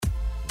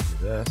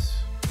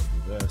this.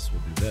 We'll do this.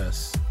 We'll do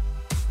this.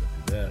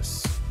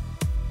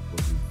 We'll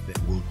do this.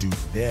 We'll do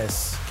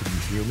this. Can you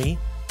hear me?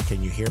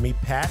 Can you hear me,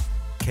 Pat?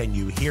 Can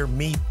you hear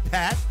me,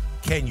 Pat?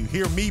 Can you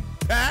hear me,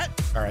 Pat?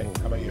 All right,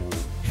 how about you?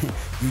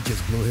 You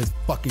just blew his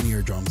fucking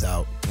eardrums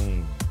out.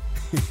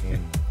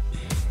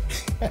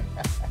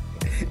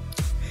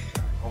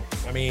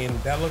 I mean,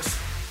 that looks,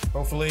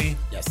 hopefully,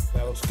 Yes.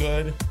 that looks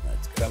good.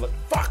 That's good. That look,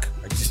 fuck!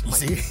 You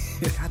see?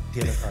 God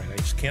damn it. All right, I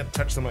just can't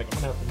touch the mic.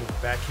 I'm gonna have to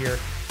move back here.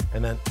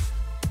 And then,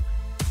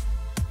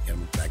 Get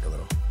him back a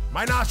little.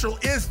 my nostril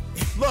is,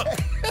 look,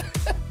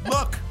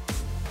 look.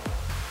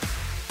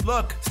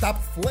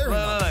 Stop flaring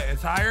up. Look,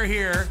 it's higher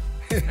here,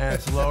 and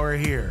it's lower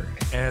here.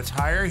 And it's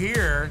higher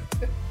here,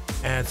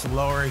 and it's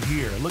lower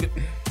here. Look at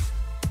it.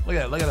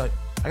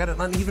 I got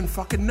an uneven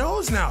fucking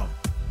nose now.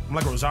 I'm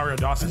like Rosario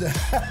Dawson.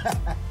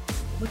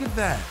 Look at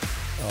that.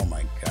 Oh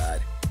my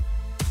God.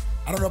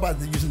 I don't know about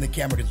using the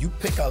camera because you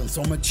pick out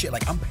so much shit.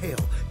 Like, I'm pale.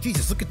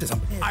 Jesus, look at this. I'm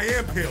pale. I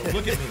am pale.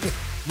 Look at me.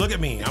 Look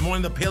at me. I'm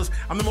one of the palest.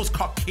 I'm the most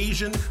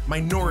Caucasian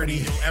minority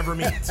you'll ever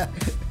meet.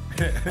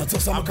 Until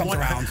someone comes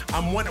around.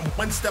 I'm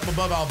one step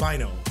above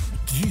albino.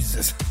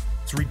 Jesus.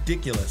 It's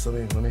ridiculous.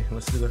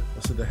 Let's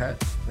do the hat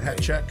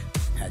check.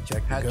 Hat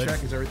check. Hat good.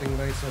 check. Is everything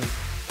nice and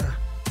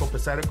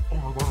copacetic?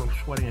 Oh, I'm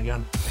sweating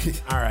again.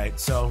 All right.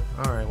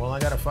 Well, I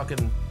got a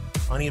fucking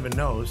uneven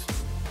nose.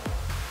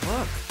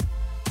 Look.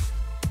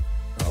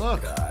 Oh,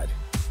 Look. God.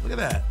 Look at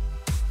that.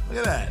 Look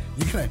at that.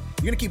 You're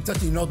gonna keep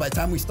touching your nose. By the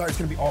time we start, it's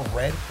gonna be all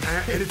red.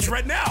 And it's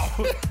red now.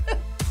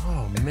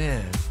 Oh,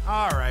 man.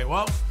 All right.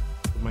 Well,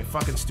 my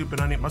fucking stupid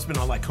onion must have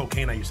been all like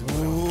cocaine I used to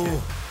do.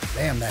 Ooh,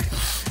 damn that.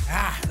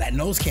 That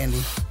nose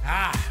candy.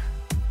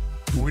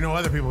 We know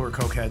other people who are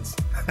cokeheads.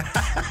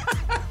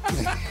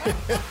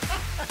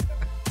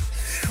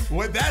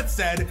 With that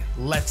said,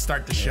 let's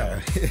start the show.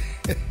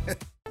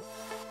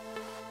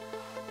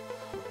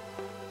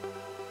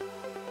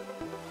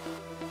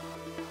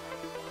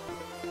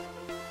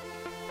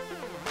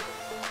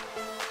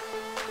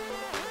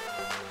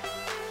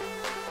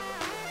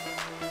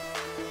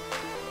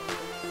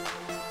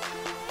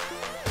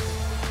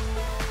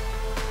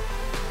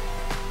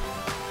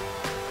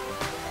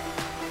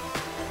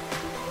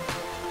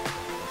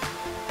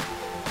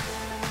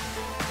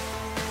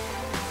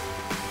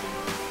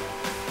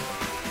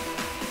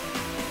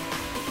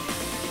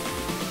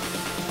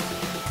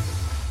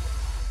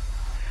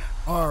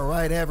 All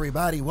right,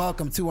 everybody,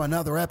 welcome to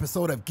another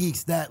episode of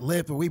Geeks That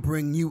Live, where we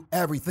bring you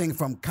everything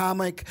from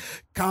comic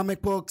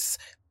books,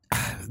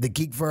 the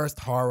geekverse,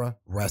 horror,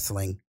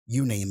 wrestling,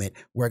 you name it.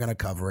 We're going to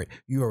cover it.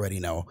 You already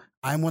know.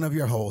 I'm one of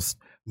your hosts,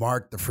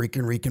 Mark the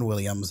freaking Rican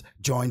Williams,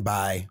 joined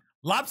by...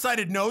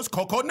 Lopsided Nose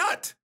Coco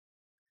Nut.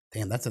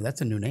 Damn, that's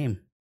a new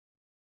name.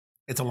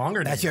 It's a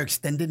longer name. That's your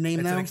extended name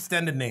It's now? an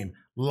extended name.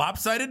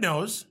 Lopsided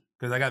Nose,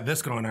 because I got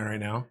this going on right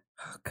now.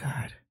 Oh,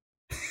 God.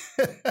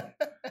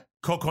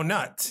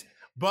 Coconut.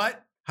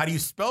 But how do you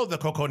spell the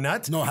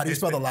coconut? No, how do you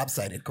spell the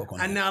lopsided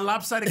coconut? And now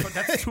lopsided,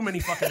 that's too many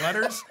fucking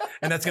letters.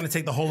 And that's going to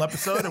take the whole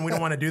episode. And we don't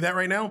want to do that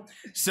right now.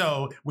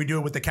 So we do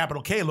it with the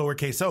capital K,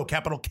 lowercase o.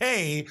 Capital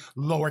K,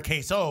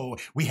 lowercase o.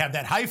 We have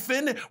that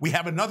hyphen. We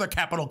have another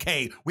capital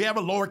K. We have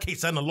a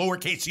lowercase and a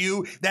lowercase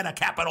u, then a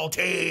capital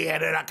T,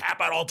 and then a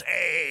capital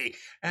T.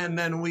 And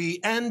then we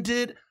end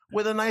it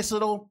with a nice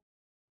little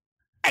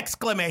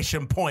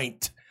exclamation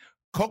point.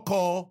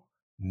 Coco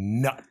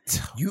Nut.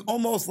 You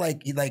almost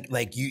like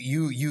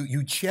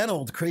you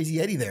channeled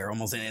Crazy Eddie there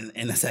almost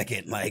in a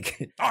second.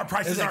 Like, Our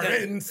prices are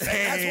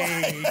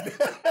insane. That's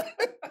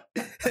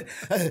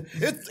why.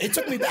 It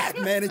took me back,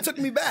 man. It took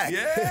me back.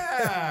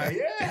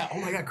 Yeah.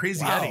 Oh my God,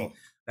 Crazy Wow. Eddie.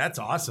 That's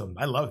awesome.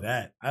 I love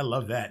that.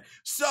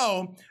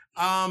 So,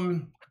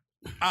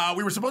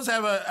 we were supposed to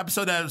have an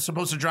episode that was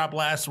supposed to drop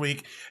last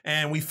week,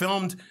 and we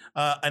filmed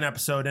an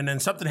episode, and then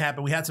something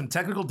happened. We had some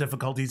technical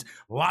difficulties,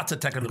 lots of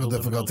technical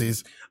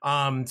difficulties.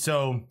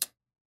 So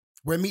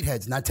We're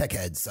meatheads, not tech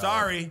heads. So.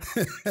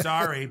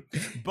 sorry.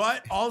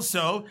 But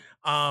also,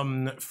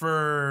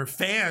 for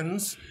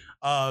fans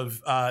of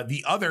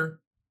the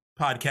other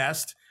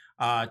podcast,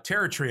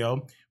 Terror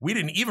Trio, we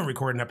didn't even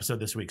record an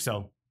episode this week.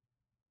 So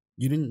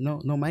You didn't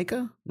know? No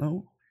Micah?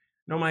 No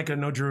Micah,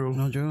 no Drew.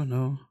 No Drew?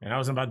 No. And I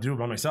wasn't about to do it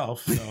by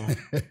myself. So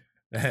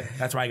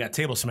that's why I got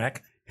Table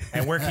Smack.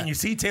 And where can you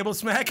see Table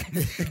Smack?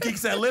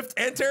 Geeks That Lift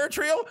and Terror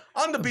Trio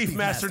on the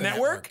Beefmaster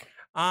Network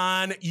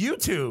on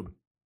YouTube.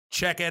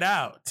 Check it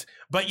out.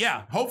 But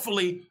yeah,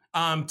 hopefully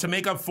to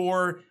make up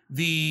for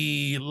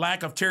the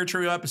lack of Terror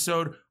Trio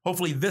episode,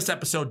 hopefully this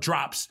episode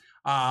drops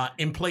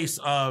in place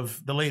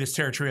of the latest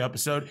Terror Trio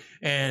episode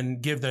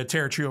and give the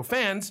Terror Trio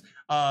fans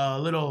a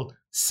little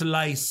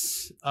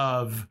slice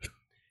of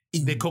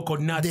the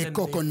coconut and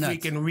the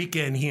freaking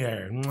Rican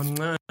here.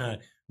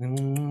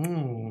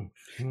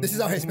 This is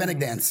our Hispanic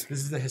dance. This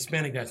is the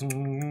Hispanic dance.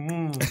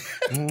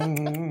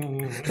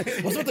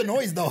 What's with the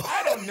noise, though?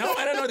 I don't know.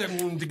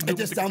 It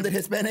just sounded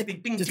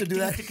Hispanic just to do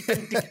that.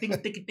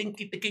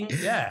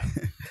 Yeah.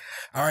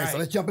 All right, so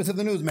let's jump into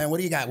the news, man. What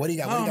do you got? What do you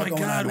got? What Oh do you got my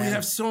going God, on, man? we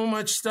have so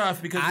much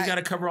stuff because we got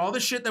to cover all the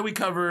shit that we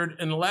covered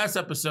in the last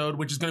episode,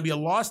 which is going to be a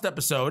lost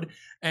episode.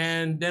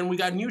 And then we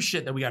got new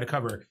shit that we got to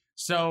cover.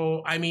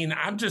 So, I mean,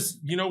 I'm just,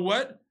 you know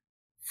what?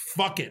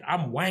 Fuck it.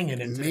 I'm wanging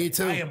it today. Me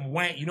too. I am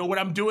wang. You know what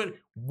I'm doing?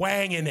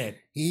 Wanging it.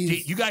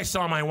 You guys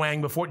saw my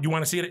wang before. Do you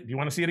want to see it? Do you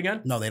want to see it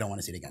again? No, they don't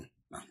want to see it again.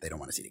 No, they don't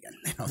want to see it again.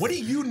 What do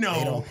you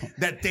know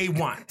that they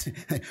want?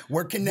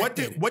 We're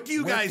connected. What do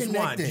you guys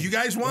want? Do you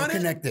guys want it?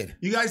 Connected.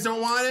 You guys don't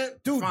want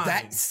it? Dude, Fine.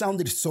 that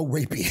sounded so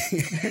rapey.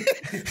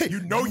 You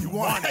know you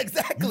want it.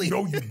 Exactly. You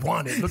know you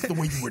want it. Look at the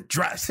way you were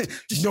dressed.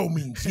 No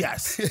means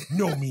yes.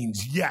 No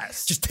means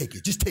yes. Just take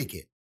it. Just take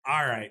it.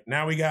 All right.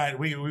 Now we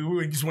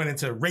just went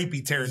into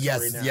rapey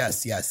territory now.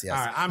 Yes. All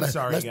right. I'm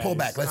sorry, Let's guys. pull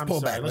back. Let's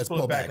pull back. Let's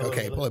pull it back.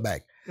 Okay, pull it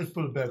back. Let's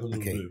pull it back a little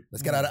Okay, bit.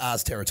 let's get out of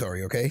Oz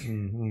territory, okay?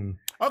 Mm-hmm.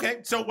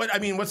 Okay, so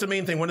what's the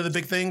main thing? One of the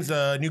big things,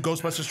 new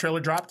Ghostbusters trailer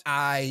dropped?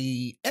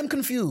 I am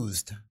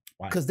confused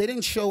because they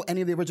didn't show any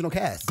of the original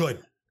cast.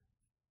 Good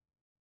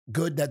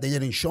that they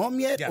didn't show them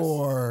yet, Yes.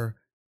 or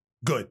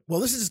good. well,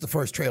 this is just the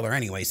first trailer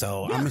anyway,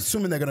 so Yeah. I'm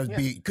assuming they're going to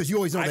be, because you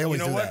always know they always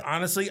you know do what? that.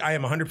 Honestly, I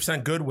am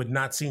 100% good with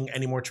not seeing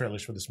any more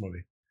trailers for this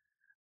movie.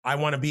 I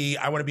want to be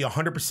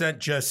 100%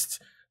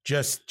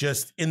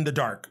 just in the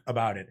dark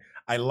about it.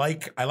 I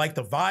like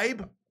the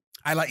vibe.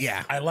 I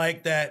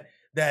like that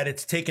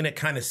it's taking it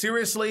kind of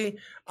seriously.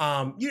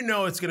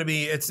 It's gonna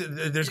be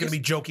there's gonna be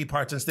jokey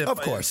parts and stuff.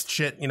 Of course,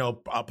 shit.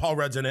 Paul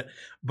Rudd's in it,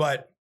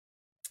 but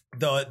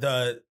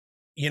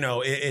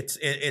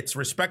it's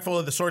respectful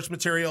of the source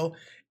material.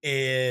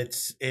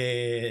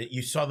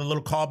 You saw the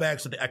little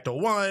callbacks of the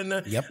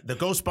Ecto-1, the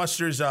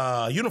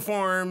Ghostbusters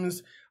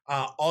uniforms,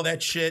 all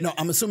that shit. No,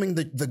 I'm assuming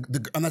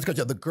I'm not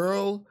the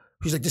girl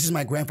who's like, this is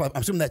my grandfather.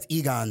 I'm assuming that's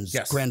Egon's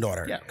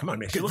granddaughter. Yeah, come on,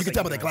 man. You can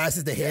tell by the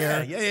glasses, the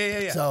hair.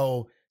 Yeah.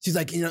 So she's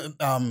like,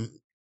 because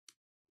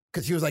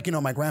she was like,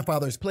 my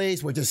grandfather's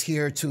place. We're just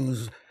here to.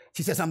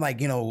 She said something like,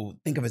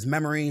 think of his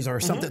memories or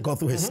something, go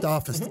through his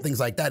stuff and things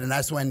like that. And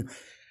that's when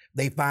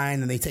they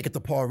find and they take it to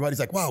Paul Rudd.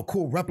 He's like, wow,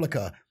 cool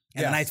replica.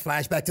 And a nice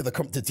flashback to the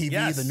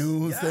TV, the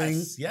news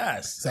thing.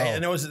 Yes. So,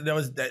 and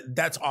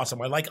that's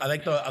awesome. I like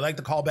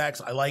the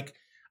callbacks.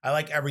 I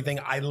like everything.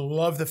 I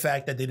love the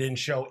fact that they didn't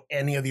show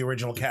any of the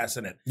original cast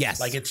in it. Yes.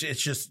 Like it's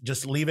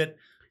just leave it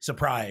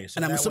surprise.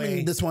 And I'm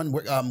assuming this one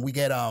we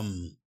get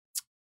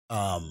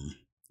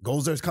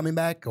Gozer's coming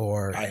back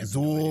or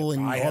Zool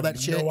and all that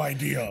shit. No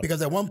idea.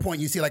 Because at one point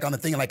you see like on the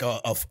thing like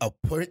a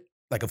footprint.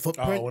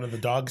 Oh, one of the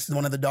dogs.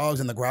 One of the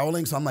dogs and the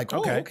growling. So I'm like,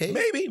 okay.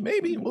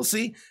 Maybe. We'll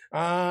see.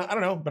 I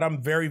don't know, but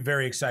I'm very,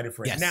 very excited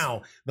for it. Yes.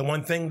 Now, the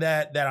one thing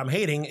that I'm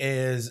hating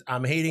is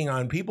I'm hating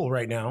on people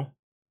right now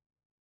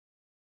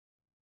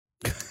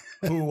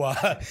who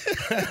are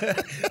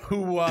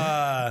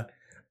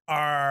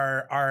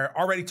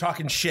already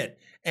talking shit.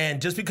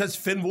 And just because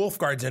Finn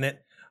Wolfguard's in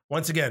it,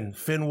 once again,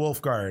 Finn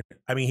Wolfguard,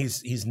 I mean,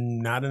 he's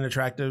not an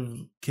attractive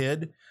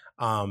kid,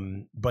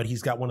 but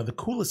he's got one of the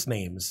coolest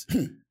names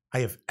I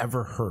have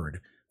ever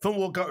heard. Finn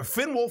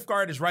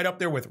Wolfguard is right up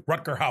there with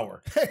Rutger Hauer.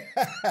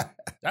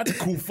 That's a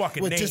cool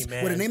fucking name,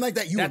 man. With a name like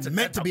that, you're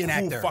meant to be an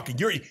actor.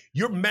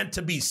 You're meant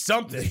to be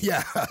something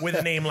with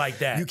a name like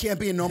that. You can't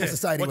be in normal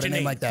society with a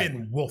name like that.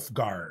 Finn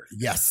Wolfguard.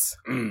 Yes.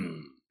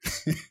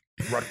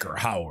 Rutger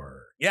Hauer.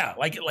 Yeah,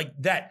 like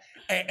that.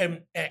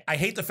 And I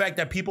hate the fact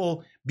that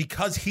people,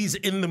 because he's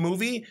in the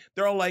movie,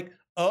 they're all like,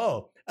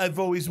 oh, I've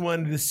always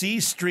wanted to see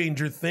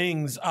Stranger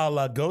Things a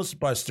la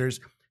Ghostbusters.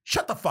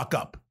 Shut the fuck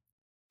up.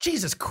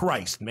 Jesus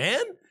Christ,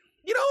 man.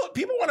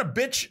 People want to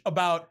bitch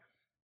about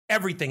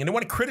everything and they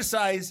want to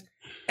criticize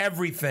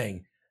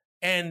everything.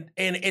 And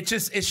it's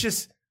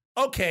just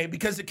okay,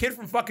 because the kid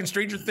from fucking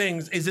Stranger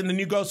Things is in the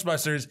new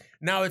Ghostbusters.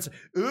 Now it's,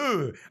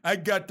 I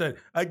got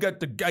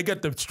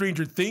the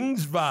Stranger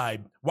Things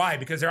vibe. Why?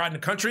 Because they're out in the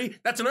country?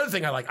 That's another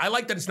thing I like. I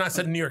like that it's not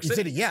set in New York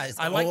City.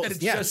 I like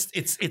that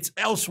it's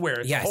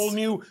elsewhere. It's a whole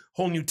new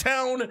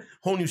town,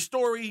 whole new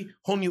story,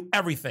 whole new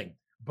everything.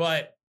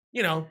 But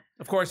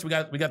of course, we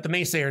got the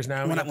naysayers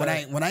now.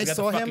 When I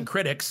saw him,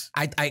 critics,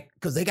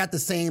 because they got the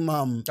same.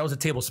 That was a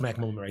table smack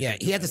moment, right? Yeah,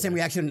 he had the same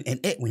reaction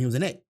in It when he was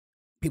in It.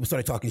 People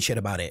started talking shit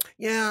about it.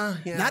 Yeah.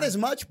 Not as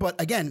much,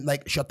 but again,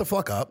 like shut the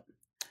fuck up.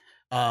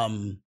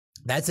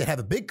 That's it. Have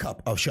a big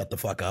cup of shut the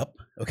fuck up,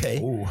 okay?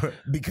 Ooh.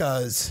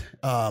 Because,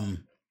 like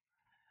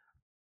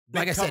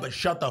I said,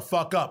 shut the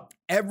fuck up.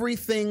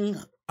 Everything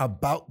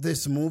about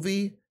this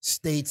movie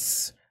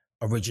states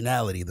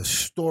originality, the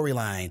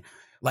storyline.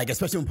 Like,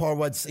 especially when Paul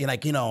Rudd's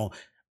like,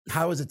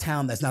 how is a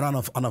town that's not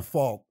on a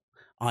fault,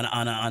 on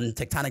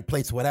tectonic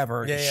plates,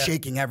 whatever,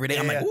 shaking every day?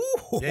 I'm like,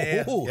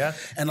 ooh, yeah.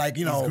 And like,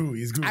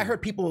 he's good. I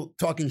heard people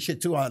talking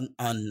shit too on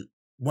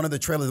one of the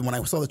trailers. When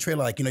I saw the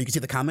trailer, like, you can see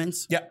the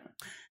comments. Yeah.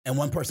 And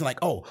one person like,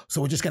 oh,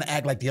 so we're just gonna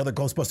act like the other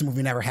Ghostbuster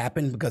movie never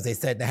happened because they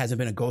said there hasn't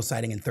been a ghost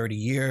sighting in 30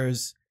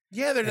 years.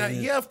 Yeah, they're not.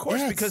 Yeah, of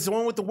course, because the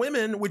one with the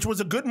women, which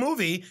was a good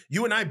movie,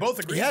 you and I both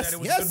agreed that it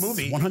was a good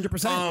movie.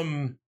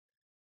 100%.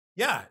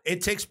 Yeah,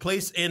 it takes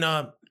place in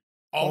a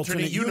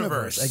alternate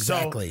universe.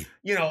 Exactly.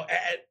 So,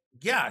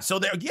 Yeah, so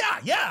there,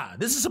 yeah.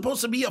 This is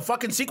supposed to be a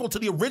fucking sequel to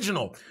the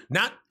original,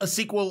 not a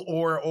sequel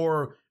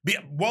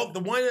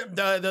the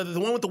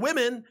one with the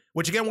women,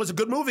 which again was a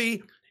good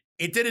movie.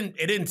 It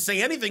didn't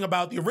say anything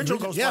about the original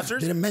Ghostbusters.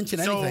 Didn't mention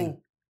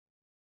anything.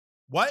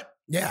 What?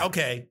 Yeah.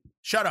 Okay.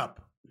 Shut up.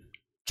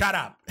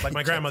 Like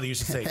my grandmother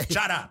used to say.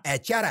 Shut up.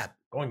 Shut up.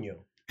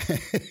 Coño.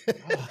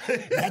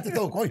 That's the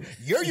coño.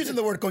 You're using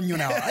the word coño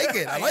now.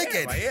 I like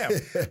it. I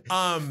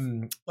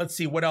am. Let's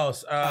see what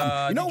else.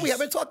 We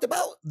haven't talked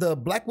about the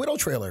Black Widow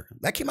trailer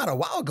that came out a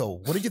while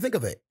ago. What did you think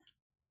of it?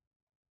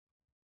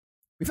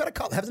 We've had a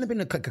couple. Hasn't it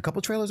been a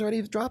couple trailers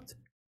already dropped?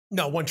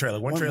 No, one trailer.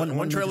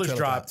 One trailer's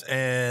dropped,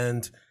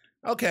 and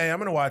okay, I'm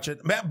gonna watch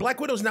it. Black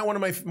Widow's not one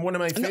of my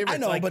favorites. I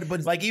know, like, but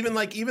even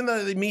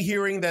me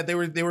hearing that they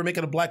were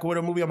making a Black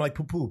Widow movie, I'm like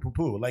poo poo.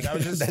 Like I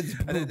was just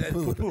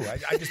poo poo.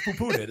 I just poo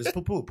pooed it. It's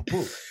poo poo.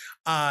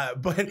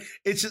 But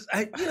it's just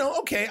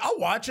okay, I'll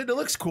watch it. It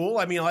looks cool.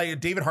 I mean, like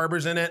David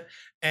Harbour's in it,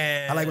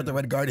 and I like with the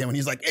Red Guardian when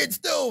he's like, it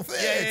still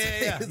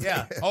fits.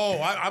 Yeah.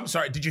 Oh, I'm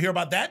sorry. Did you hear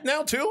about that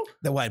now too?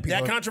 The white people.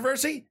 That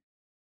controversy.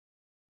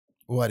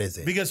 What is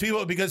it? Because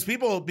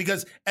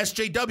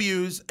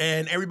SJWs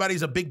and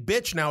everybody's a big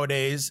bitch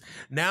nowadays.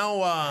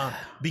 Now,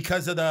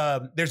 because of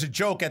there's a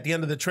joke at the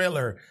end of the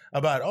trailer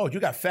about,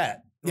 you got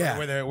fat. Yeah.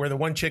 Where the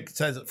one chick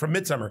says from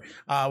Midsommar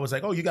was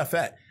like, you got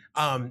fat.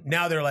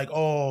 Now they're like,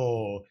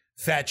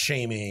 fat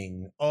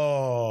shaming.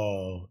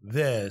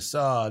 This,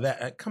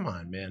 that. Come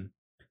on, man.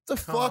 It's a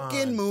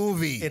fucking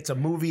movie. It's a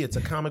movie. It's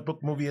a comic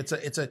book movie. It's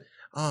a.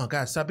 Oh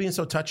God! Stop being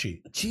so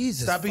touchy.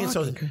 Jesus! Stop being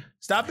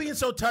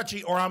so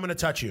touchy, or I'm going to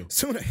touch you.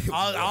 Sooner,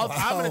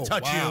 I'm going to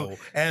touch you,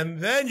 and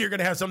then you're going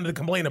to have something to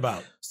complain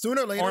about.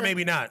 Sooner or later, or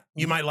maybe not.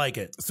 You might like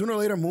it. Sooner or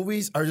later,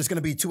 movies are just going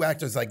to be two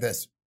actors like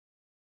this.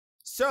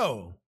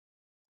 So,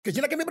 because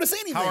you're not going to be able to say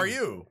anything. How are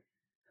you?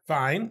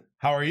 Fine.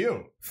 How are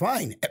you?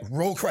 Fine.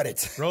 Roll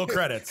credits. Roll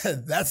credits.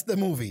 That's the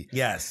movie.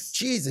 Yes.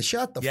 Jesus,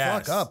 shut the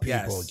fuck up,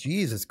 people. Yes.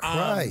 Jesus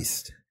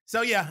Christ.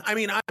 So yeah, I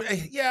mean,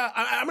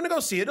 I'm gonna go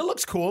see it. It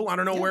looks cool. I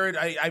don't know where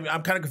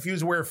I'm kind of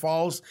confused where it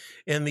falls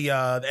in the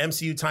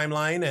MCU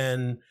timeline,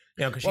 and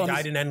because she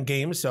died in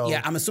Endgame. So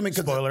yeah, I'm assuming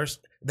spoilers.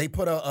 They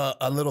put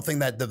a little thing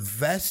that the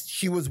vest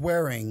she was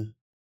wearing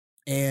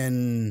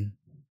in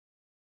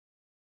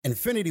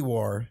Infinity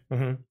War,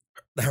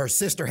 her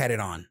sister had it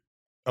on.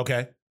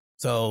 Okay.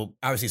 So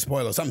obviously,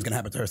 spoiler, something's gonna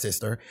happen to her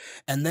sister,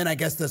 and then I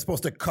guess they're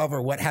supposed to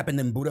cover what happened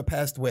in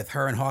Budapest with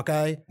her and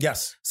Hawkeye.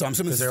 Yes, so I'm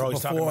assuming this is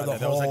before the whole.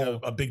 That was like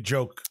a big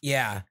joke.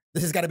 Yeah,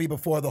 this has got to be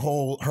before the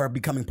whole her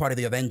becoming part of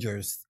the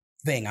Avengers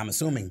thing. I'm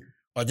assuming,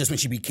 or just when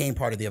she became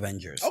part of the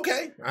Avengers.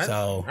 Okay,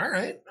 all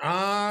right.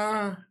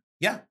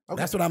 Yeah, okay.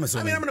 That's what I'm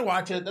assuming. I mean, I'm gonna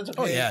watch it. That's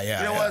okay. Oh yeah.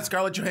 You know what?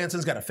 Scarlett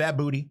Johansson's got a fat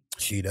booty.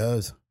 She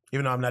does.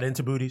 Even though I'm not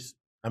into booties,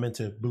 I'm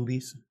into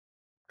boobies.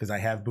 Because I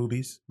have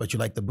boobies. But you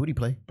like the booty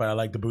play. But I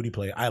like the booty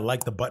play. I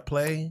like the butt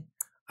play.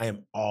 I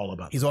am all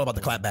about He's all about the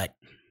clap back.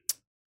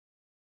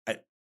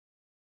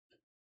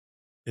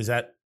 Is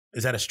that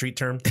a street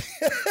term?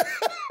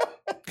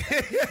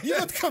 You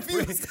look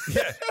confused.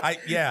 Yeah.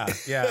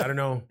 I don't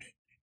know.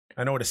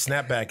 I know what a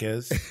snapback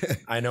is.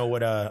 I know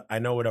what a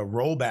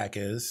rollback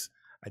is.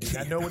 I do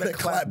not know what a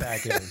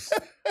clapback is.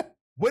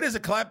 What is a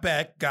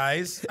clapback,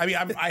 guys? I mean,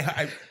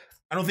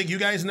 I don't think you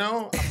guys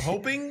know. I'm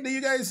hoping that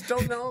you guys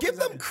don't know. Give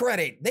them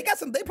credit. They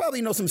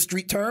probably know some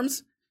street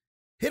terms.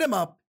 Hit them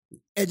up.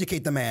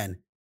 Educate the man.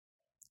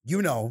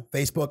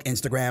 Facebook,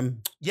 Instagram.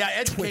 Yeah,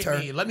 educate Twitter.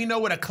 me. Let me know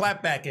what a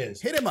clapback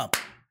is. Hit him up.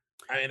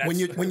 When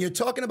you're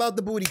talking about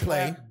the booty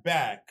play.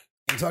 Clapback.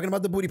 You're talking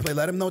about the booty play.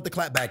 Let him know what the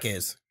clapback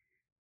is.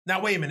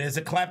 Now wait a minute. Is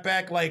a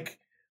clapback like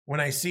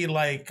when I see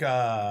like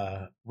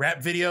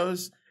rap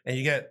videos and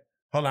you get?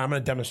 Hold on, I'm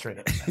going to demonstrate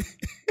it.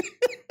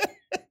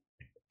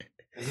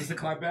 Is this the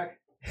clapback?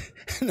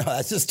 No,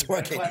 that's just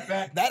twerking.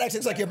 That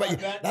actually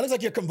looks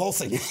like you're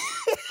convulsing.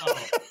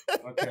 Oh,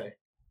 okay.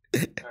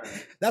 All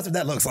right. That's what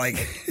that looks like.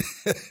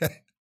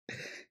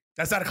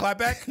 That's not a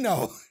clapback?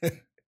 No.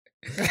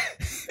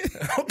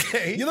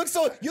 Okay. You look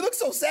so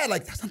sad.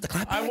 Like that's not the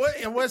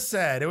clapback. It was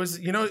sad. It was.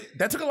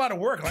 That took a lot of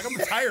work. Like I'm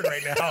tired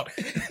right now.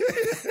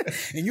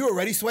 And you were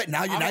already sweating.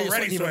 Now you're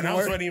sweating even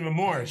more. I'm sweating even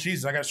more.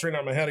 Jesus, I got to straighten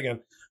out my head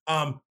again.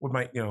 With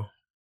my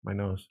my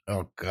nose.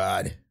 Oh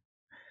God.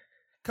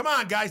 Come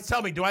on, guys,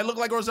 tell me, do I look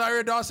like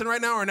Rosario Dawson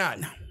right now or not?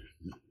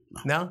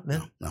 No.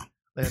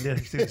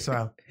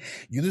 Smile.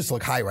 You just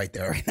look high right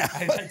there right now.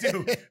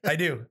 I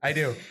do.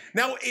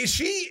 Now, is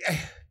she,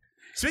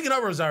 speaking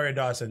of Rosario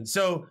Dawson,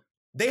 so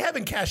they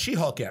haven't cast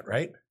She-Hulk yet,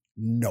 right?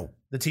 No.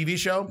 The TV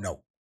show?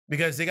 No.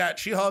 Because they got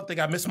She-Hulk, they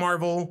got Miss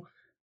Marvel,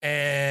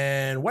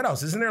 and what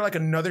else? Isn't there like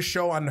another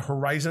show on the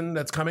horizon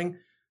that's coming?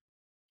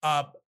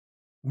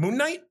 Moon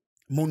Knight.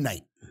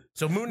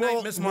 So Moon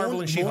Knight, Miss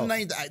Marvel, and She-Hulk. Moon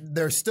Knight,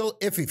 they're still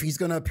iffy if he's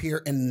going to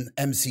appear in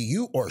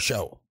MCU or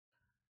show.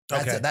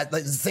 That's it. That's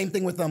the same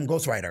thing with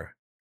Ghost Rider.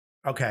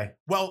 Okay.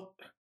 Well,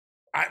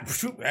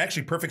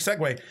 actually, perfect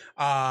segue.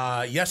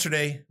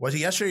 Yesterday, was it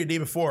yesterday or the day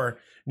before,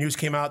 news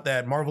came out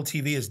that Marvel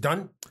TV is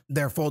done.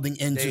 They're folding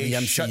into the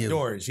MCU. Shut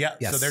doors. Yeah.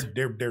 Yes. So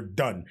they're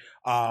done.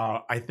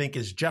 I think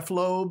is Jeff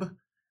Loeb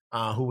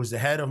who was the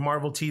head of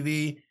Marvel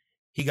TV,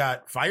 he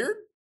got fired.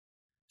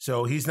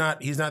 So he's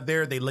not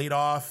there. They laid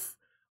off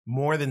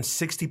more than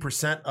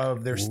 60%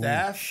 of their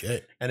staff.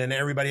 Shit. And then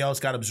everybody else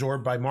got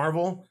absorbed by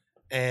Marvel.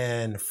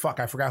 And fuck,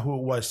 I forgot who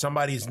it was.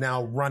 Somebody's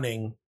now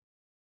running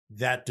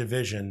that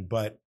division.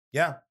 But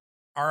yeah,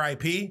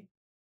 RIP,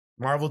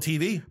 Marvel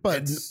TV.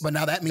 But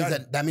now that means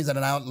that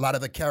now a lot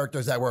of the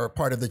characters that were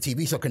part of the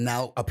TV show can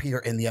now appear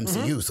in the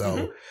MCU.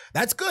 So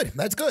that's good.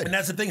 That's good. And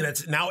that's the thing.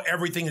 That's now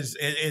everything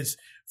is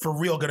for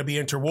real going to be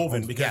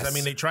interwoven because I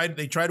mean they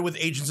tried with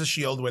Agents of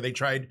S.H.I.E.L.D. where they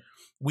tried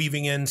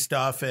weaving in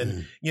stuff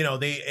and you know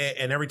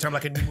and every time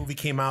like a new movie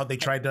came out they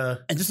tried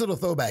to. And just a little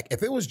throwback.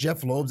 If it was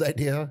Jeff Loeb's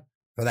idea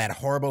for that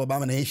horrible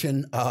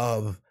abomination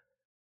of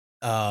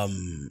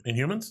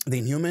Inhumans,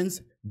 the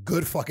Inhumans,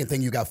 good fucking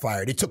thing you got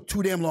fired. It took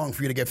too damn long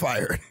for you to get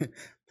fired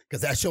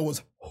because that show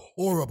was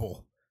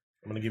horrible.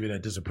 I'm gonna give you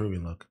that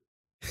disapproving look.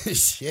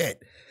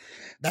 Shit,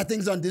 that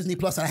thing's on Disney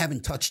Plus and I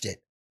haven't touched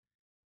it.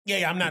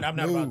 Yeah, I'm not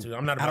about to.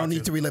 I don't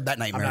need to relive that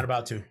nightmare. I'm not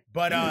about to.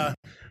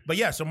 But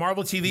yeah, so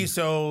Marvel TV,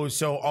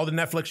 so all the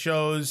Netflix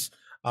shows,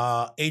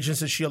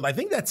 Agents of S.H.I.E.L.D. I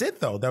think that's it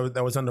though.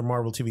 That was under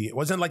Marvel TV. It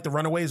wasn't like the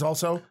Runaways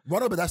also.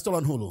 Runaways, but that's still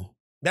on Hulu.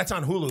 That's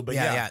on Hulu, but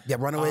yeah.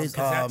 Runaways.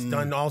 That's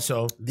done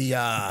also.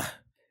 The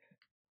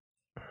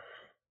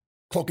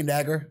Cloak and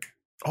Dagger.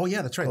 Oh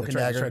yeah, that's right.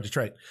 That's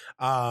right.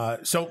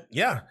 So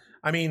yeah,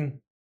 I mean,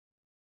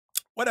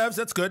 whatevs.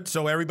 That's good.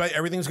 So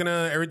everything's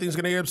gonna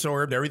get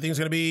absorbed. Everything's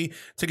gonna be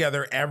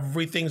together.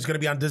 Everything's gonna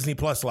be on Disney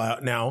Plus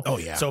now. Oh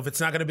yeah. So if it's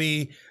not gonna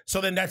be,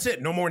 so then that's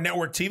it. No more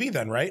network TV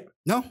then, right?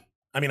 No.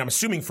 I mean, I'm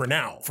assuming for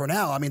now. For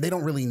now, I mean, they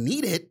don't really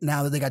need it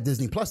now that they got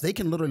Disney Plus. They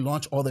can literally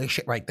launch all their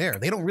shit right there.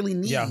 They don't really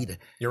need. Yeah,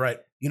 you're right.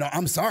 You know,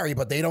 I'm sorry,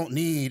 but they don't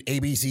need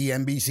ABC,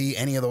 NBC,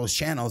 any of those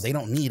channels. They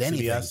don't need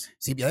anything. CBS,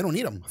 they don't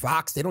need them.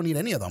 Fox, they don't need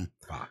any of them.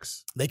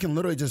 Fox. They can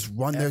literally just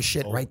run their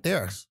shit right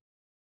there.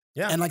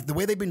 Yeah. And like the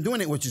way they've been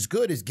doing it, which is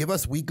good, is give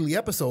us weekly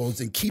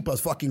episodes and keep us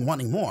fucking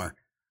wanting more.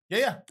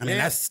 Yeah. I mean,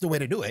 that's the way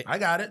to do it. I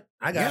got it.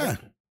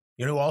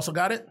 You know who also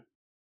got it?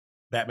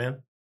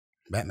 Batman.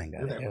 Batman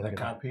got it. That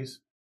cod piece.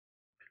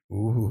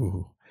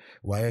 Ooh.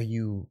 Why are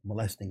you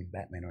molesting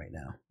Batman right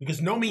now?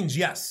 Because no means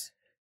yes.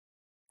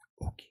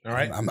 Okay. All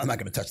right. I'm not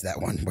going to touch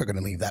that one. We're going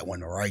to leave that one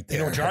right there.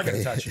 You know what you're going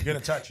to touch. You're going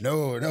to touch.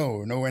 No,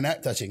 we're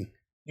not touching.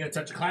 You're going to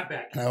touch the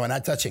clapback. No, we're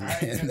not touching. All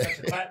right, you're going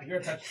to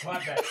touch the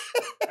clapback.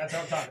 That's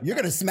what I'm talking. You're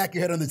going to smack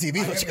your head on the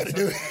TV. What you going to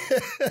do?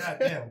 God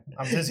damn.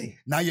 I'm dizzy.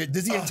 Now you're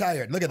dizzy and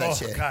tired. Look at that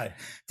shit. God.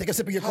 Take a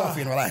sip of your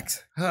coffee and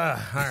relax. All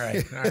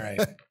right.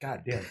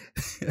 God damn.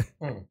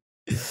 All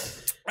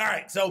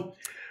right. So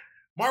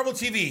Marvel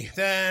TV.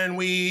 Then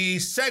we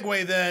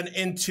segue then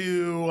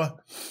into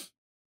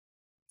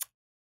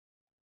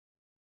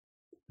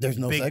there's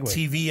no big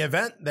segue. TV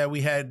event that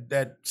we had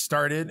that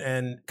started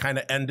and kind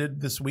of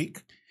ended this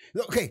week.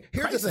 Okay,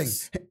 here's the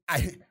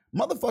thing.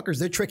 Motherfuckers,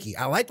 they're tricky.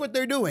 I like what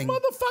they're doing.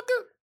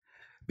 Motherfucker.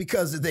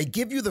 Because they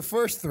give you the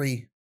first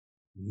three,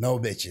 no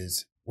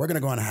bitches. We're going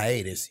to go on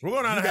hiatus. We're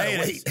going on a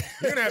hiatus.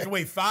 You're going to have to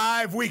wait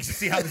 5 weeks to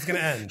see how this is going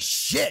to end.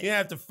 Shit. You're going to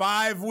have to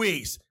 5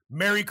 weeks.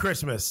 Merry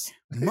Christmas.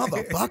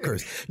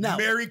 Motherfuckers. Now,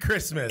 Merry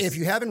Christmas. If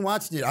you haven't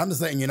watched it, I'm just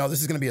letting you know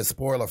this is going to be a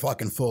spoiler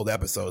fucking filled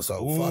episode,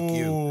 so fuck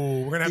you.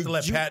 We're going to have to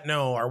let Pat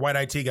know, our white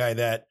IT guy,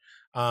 that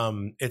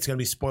it's going to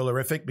be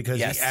spoilerific because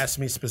he asked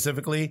me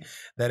specifically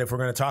that if we're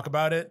going to talk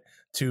about it,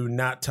 to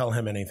not tell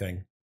him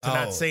anything, to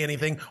not say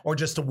anything, or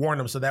just to warn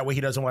him so that way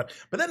he doesn't watch.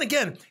 But then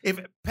again, if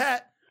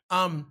Pat,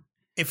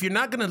 if you're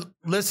not going to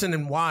listen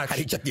and watch, how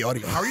do you check the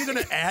audio? How are you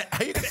going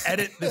to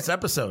edit this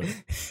episode?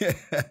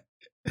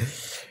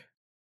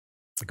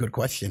 Good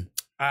question.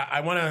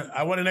 I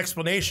want an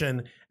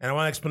explanation, and I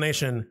want an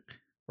explanation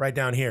right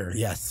down here.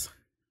 Yes.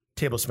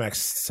 Table Smack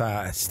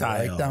style.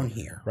 Right down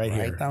here. Right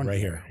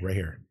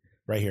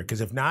here.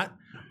 Because if not,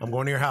 I'm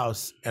going to your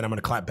house and I'm going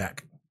to clap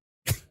back.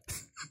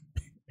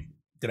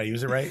 Did I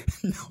use it right?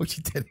 No,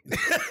 you didn't.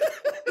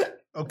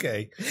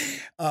 Okay.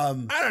 I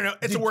don't know.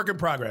 It's a work in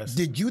progress.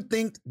 Did you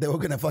think they were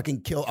gonna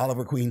fucking kill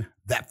Oliver Queen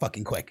that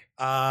fucking quick?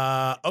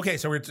 Okay,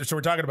 so we're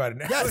talking about it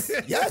now.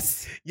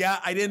 Yes. Yeah,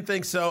 I didn't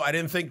think so. I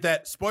didn't think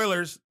that.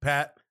 Spoilers,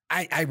 Pat.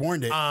 I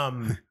warned it.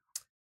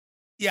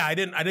 Yeah, I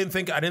didn't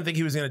think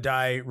he was gonna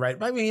die. Right?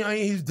 I mean,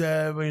 he's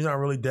dead, but he's not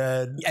really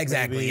dead.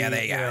 Exactly.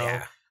 Maybe,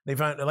 Yeah. They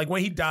found like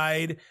when he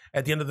died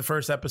at the end of the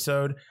first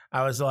episode,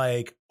 I was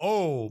like,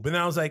 oh, but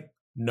then I was like,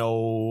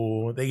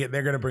 no,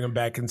 they're gonna bring him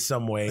back in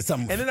some way.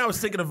 And then I was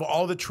thinking of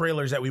all the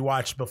trailers that we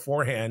watched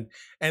beforehand,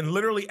 and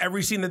literally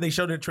every scene that they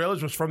showed in the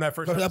trailers was from that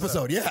first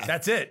episode. Yeah,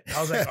 that's it.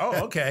 I was like,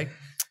 oh, okay.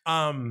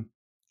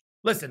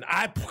 Listen,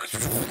 I'm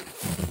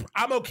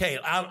okay.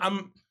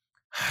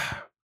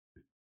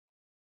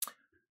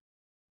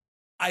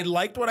 I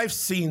liked what I've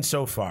seen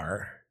so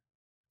far,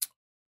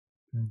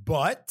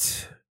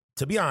 but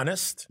to be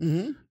honest,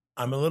 I'm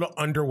a little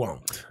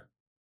underwhelmed.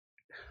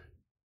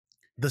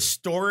 The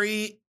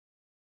story.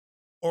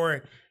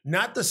 Or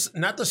not the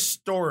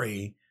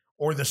story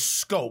or the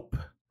scope.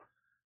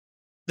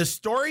 The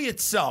story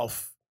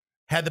itself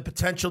had the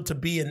potential to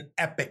be an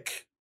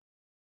epic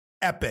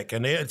epic,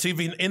 and it's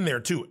even in there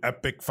too.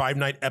 Epic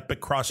 5-night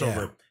epic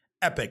crossover. Yeah.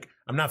 Epic.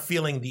 I'm not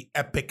feeling the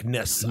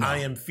epicness. No. I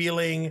am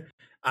feeling.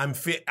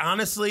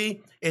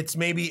 Honestly, it's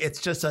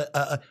just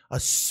a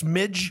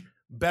smidge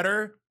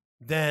better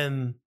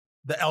than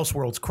the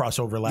Elseworlds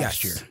crossover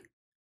last year.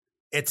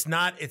 It's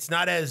not as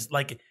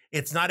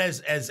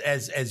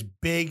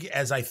big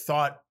as I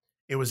thought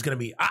it was going to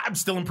be. I'm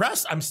still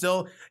impressed. I'm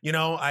still,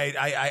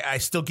 I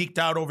still geeked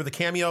out over the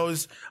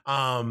cameos.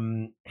 A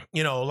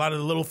lot of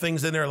the little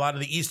things in there, a lot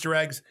of the Easter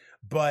eggs,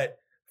 but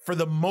for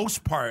the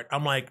most part,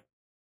 I'm like,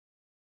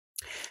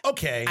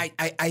 okay.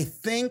 I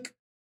think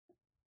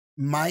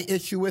my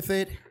issue with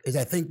it is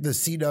I think the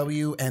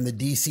CW and the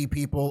DC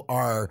people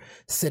are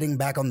sitting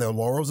back on their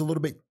laurels a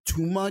little bit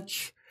too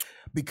much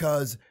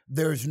because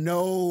there's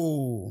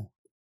no,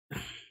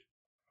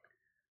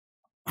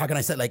 how can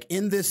I say, like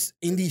in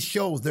these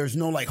shows, there's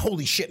no like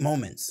holy shit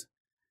moments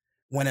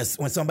when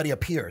somebody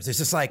appears. It's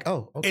just like,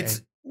 oh, okay.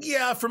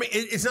 For me,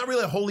 it's not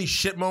really a holy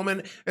shit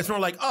moment. It's more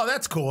like, oh,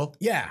 that's cool.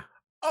 Yeah.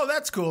 Oh,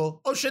 that's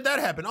cool. Oh shit, that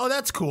happened. Oh,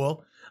 that's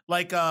cool.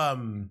 Like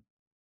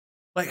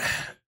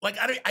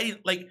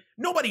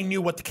nobody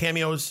knew what the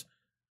cameos,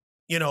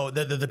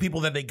 the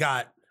people that they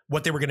got,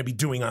 what they were going to be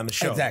doing on the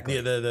show.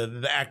 Exactly.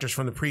 The actors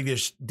from the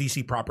previous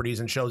DC properties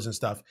and shows and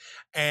stuff.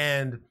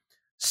 And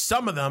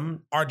some of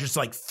them are just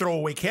like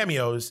throwaway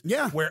cameos.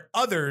 Yeah. Where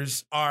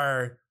others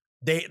are,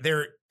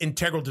 they're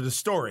integral to the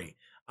story.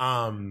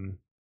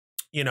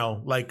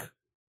 Like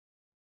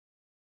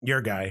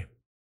your guy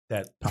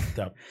that popped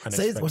up. What's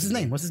his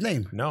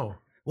name? No.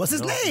 What's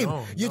his name?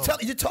 No, you're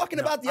talking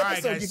about the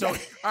episode.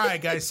 All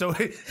right, guys. So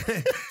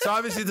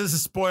obviously this is a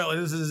spoiler.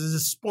 This is a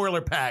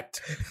spoiler packed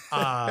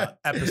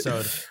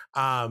episode.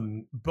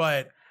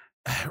 But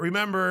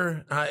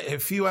remember, a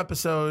few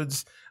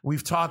episodes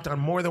we've talked on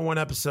more than one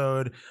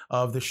episode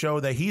of the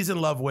show that he's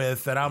in love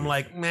with. That I'm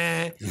like,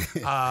 meh.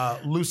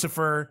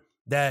 Lucifer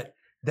that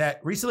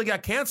recently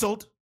got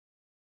canceled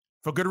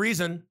for good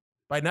reason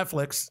by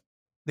Netflix.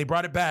 They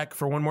brought it back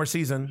for one more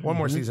season. One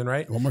more season,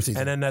 right? One more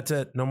season. And then that's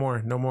it. No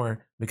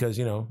more. Because,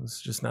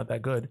 it's just not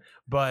that good.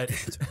 But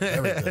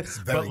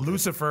but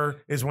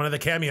Lucifer is one of the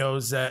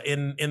cameos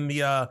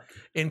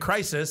in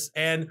Crisis.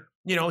 And,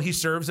 he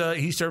serves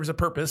a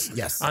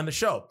purpose on the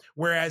show.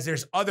 Whereas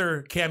there's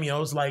other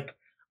cameos like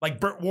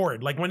Burt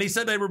Ward. Like when they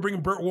said they were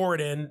bringing Burt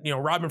Ward in,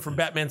 Robin from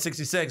Batman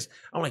 66,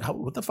 I'm like,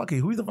 what the fuck?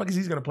 Who the fuck is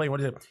he going to play?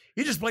 What is it?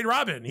 He just played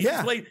Robin. He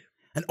just played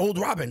an old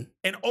Robin.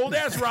 An old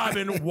ass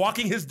Robin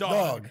walking his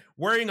dog,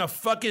 wearing a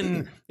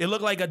fucking, it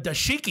looked like a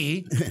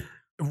dashiki,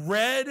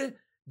 red,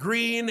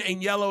 green,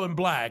 and yellow and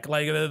black,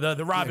 like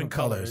the Robin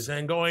colors,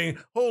 and going,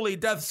 holy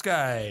death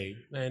sky.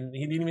 And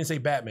he didn't even say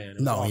Batman.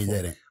 No, he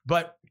didn't.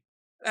 But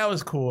that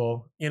was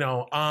cool.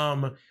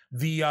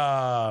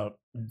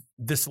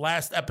 This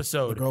last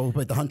episode. The girl who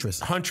played the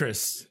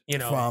Huntress.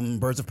 From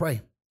Birds of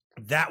Prey.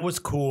 That was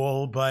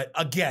cool. But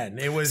again,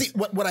 it was. See,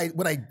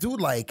 what I do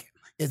like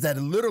is that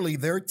literally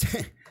they're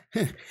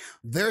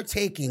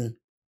taking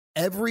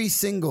every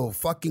single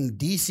fucking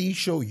DC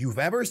show you've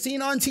ever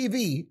seen on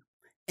TV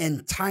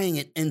and tying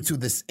it into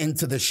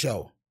the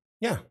show.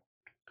 Yeah.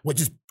 Which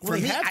is, for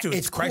me,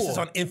 it's Crisis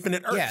on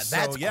Infinite Earths.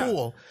 Yeah, that's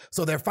cool.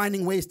 So they're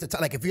finding ways to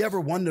like, if you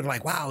ever wondered,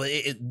 like, wow,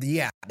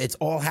 it's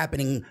all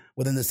happening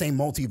within the same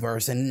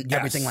multiverse and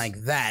everything like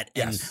that.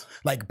 And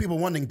like people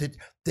wondering, did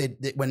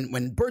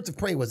when Birds of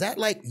Prey, was that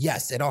like,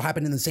 yes, it all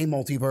happened in the same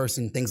multiverse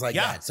and things like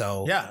that.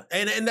 So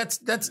and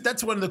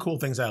that's one of the cool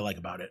things I like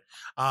about it.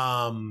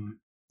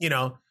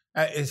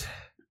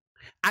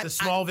 The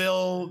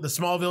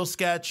Smallville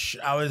sketch,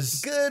 I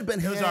was good,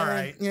 but it was all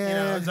right.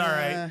 Yeah, it was all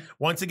right.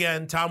 Once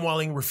again, Tom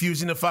Welling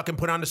refusing to fucking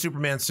put on the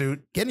Superman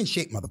suit. Get in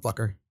shape,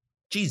 motherfucker.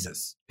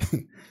 Jesus.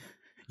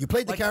 You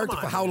played the character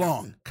for how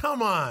long?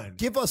 Come on.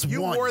 Give us one.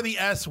 You wore the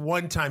S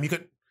one time.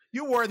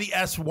 You wore the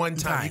S one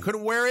time. You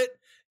couldn't wear it?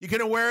 You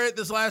couldn't wear it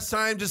this last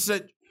time? Just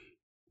said,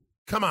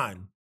 come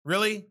on.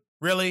 Really?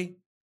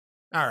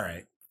 All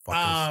right.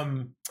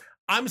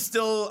 I'm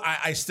still,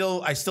 I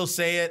still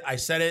say it. I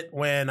said it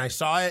when I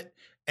saw it.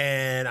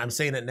 And I'm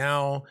saying it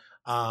now.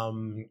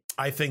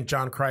 I think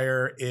Jon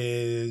Cryer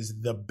is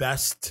the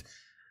best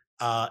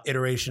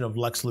iteration of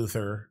Lex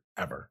Luthor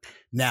ever.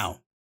 Now,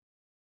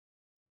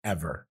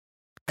 ever.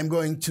 I'm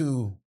going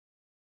to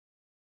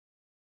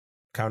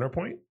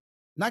counterpoint.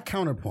 Not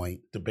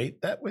counterpoint.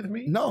 Debate that with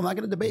me? No, I'm not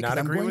going to debate.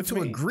 I'm going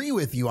to agree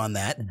with you on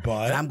that.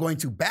 But and I'm going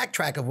to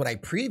backtrack of what I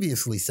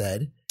previously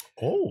said.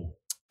 Oh,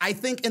 I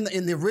think in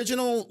the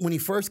original, when he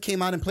first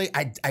came out and played,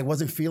 I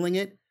wasn't feeling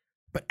it.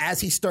 But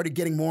as he started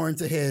getting more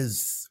into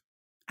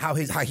how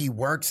he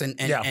works and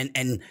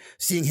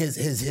seeing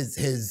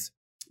his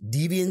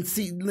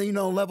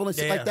deviancy, level and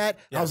shit like that,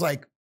 I was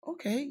like,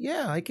 okay,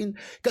 yeah, I can,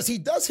 because he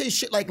does his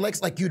shit like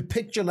you'd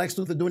picture Lex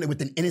Luthor doing it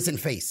with an innocent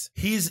face.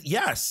 He's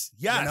yes.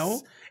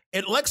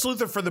 And Lex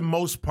Luthor, for the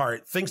most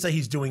part, thinks that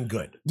he's doing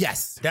good.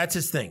 Yes, that's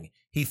his thing.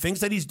 He thinks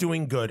that he's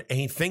doing good, and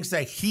he thinks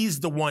that he's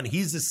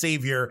the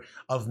savior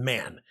of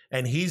man,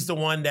 and he's the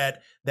one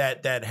that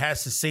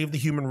has to save the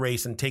human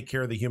race and take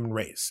care of the human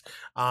race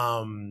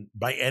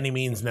by any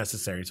means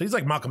necessary. So he's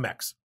like Malcolm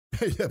X.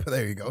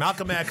 There you go.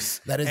 Malcolm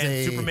X That is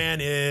and Superman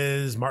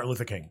is Martin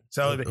Luther King.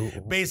 So Ooh.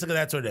 basically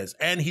that's what it is.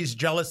 And he's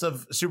jealous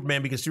of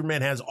Superman because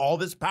Superman has all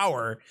this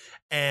power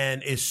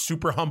and is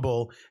super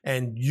humble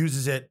and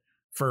uses it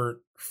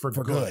for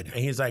good.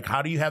 And he's like,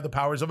 how do you have the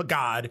powers of a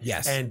god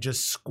and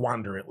just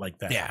squander it like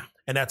that? Yeah.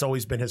 And that's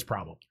always been his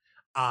problem,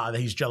 that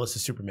he's jealous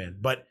of Superman.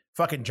 But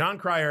fucking John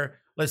Cryer,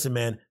 listen,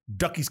 man,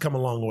 Ducky's come a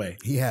long way.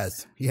 He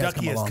has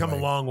Ducky has come a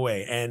long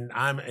way, and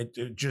I'm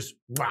just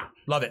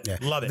love it,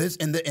 love it. This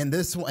in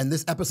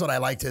this episode, I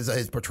liked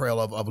his portrayal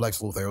of Lex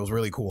Luthor. It was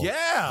really cool.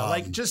 Yeah,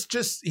 like just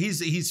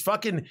he's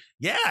fucking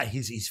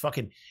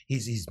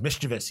he's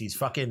mischievous. He's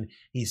fucking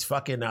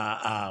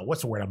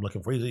what's the word I'm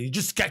looking for? He's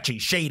just sketchy,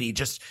 shady,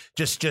 just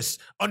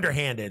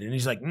underhanded, and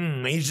he's like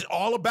he's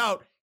all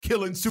about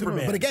killing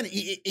Superman. But again,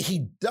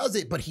 he does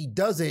it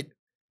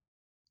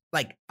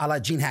like a la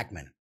Gene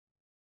Hackman.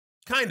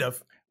 Kind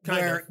of.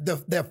 Where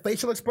the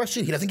facial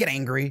expression, he doesn't get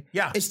angry.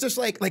 Yeah. It's just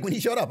like when he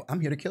showed up, I'm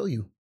here to kill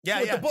you.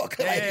 Yeah, with the book.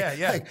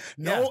 Like,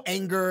 no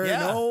anger,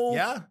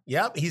 no.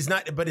 Yeah. He's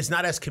not, but it's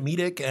not as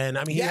comedic. And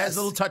I mean, he has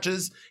little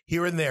touches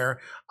here and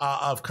there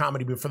of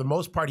comedy, but for the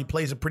most part, he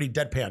plays a pretty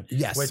deadpan.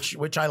 Yes.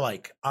 Which I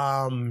like.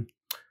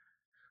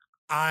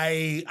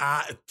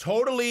 I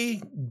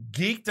totally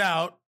geeked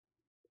out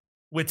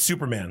with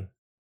Superman.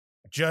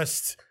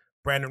 Just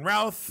Brandon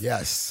Routh.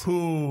 Yes.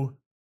 Who...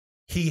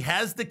 He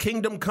has the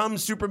Kingdom Come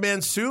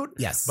Superman suit,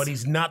 yes, but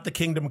he's not the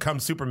Kingdom Come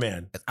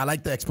Superman. I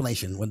like the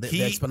explanation when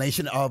the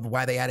explanation of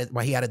why he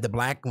added the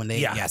black when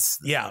they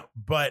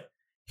but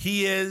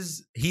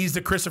he's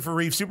the Christopher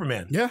Reeve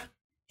Superman. Yeah.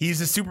 He's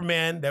the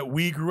Superman that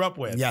we grew up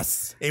with.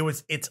 Yes.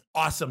 It's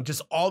awesome.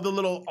 Just all the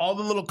little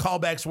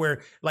callbacks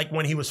where like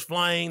when he was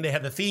flying, they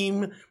had the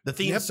theme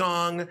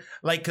song.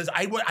 Like, cause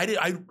I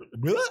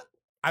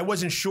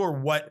wasn't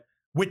sure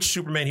which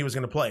Superman he was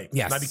going to play.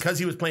 Yes. Now, because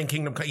he was playing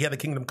he had the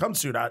Kingdom Come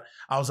suit out.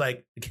 I was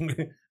like,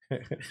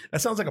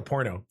 that sounds like a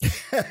porno.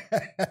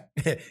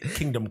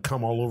 Kingdom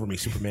come all over me,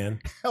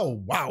 Superman.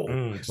 Oh, wow.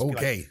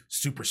 Okay. Like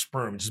super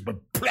sperm, just blah,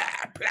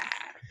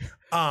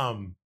 blah.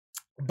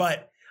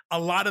 But a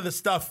lot of the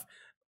stuff,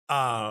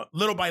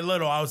 little by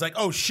little, I was like,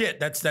 oh shit,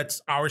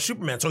 that's our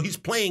Superman. So he's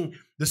playing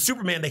the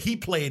Superman that he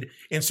played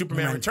in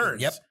Superman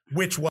Returns,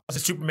 which was the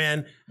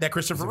Superman that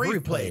Christopher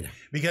Reeve played.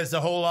 Because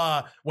the whole,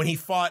 when he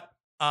fought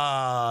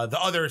the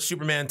other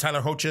Superman, Tyler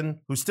Hoechlin,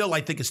 who still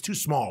I think is too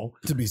small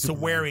to be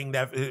wearing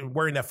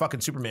that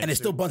fucking Superman, and it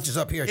suit. still bunches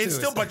up here. It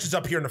still bunches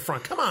up here in the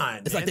front. Come on,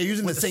 it's like they're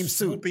using the same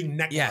suit, swooping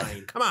neckline. Yeah.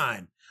 Come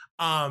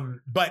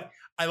on. But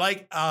I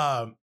like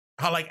how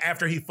like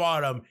after he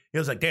fought him, he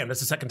was like, "Damn,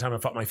 that's the second time I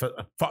fought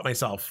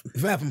myself."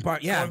 From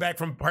going back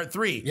from part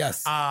 3.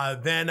 Yes.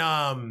 Then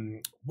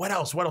what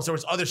else? There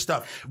was other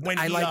stuff. When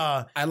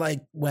I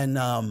like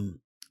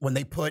when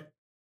they put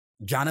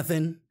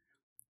Jonathan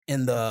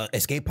in the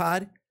escape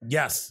pod.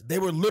 Yes. They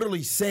were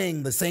literally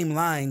saying the same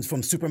lines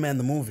from Superman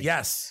the movie.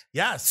 Yes.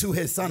 To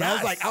his son.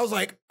 Yes. I was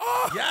like,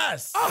 oh.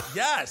 Yes.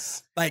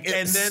 Yes. Like,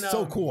 it's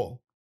so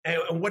cool.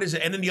 And what is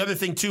it? And then the other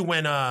thing too,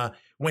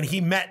 when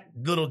he met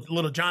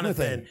little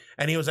Jonathan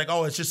and he was like,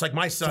 oh, it's just like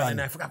my son.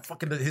 And I forgot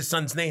his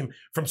son's name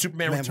from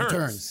Superman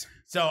Returns.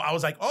 So I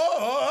was like,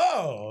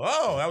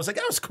 oh. I was like,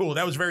 that was cool.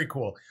 That was very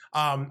cool.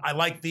 I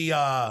like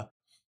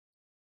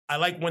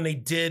when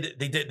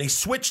they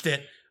switched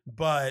it.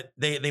 But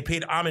they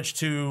paid homage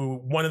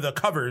to one of the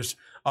covers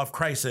of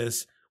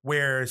Crisis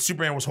where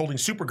Superman was holding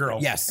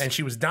Supergirl. Yes. And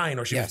she was dying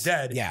or she was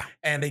dead. Yeah.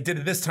 And they did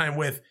it this time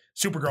with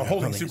Supergirl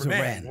holding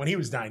Superman when he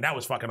was dying. That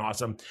was fucking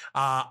awesome.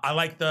 I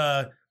like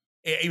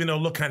even though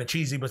it looked kind of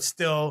cheesy, but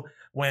still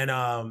when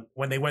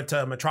they went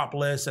to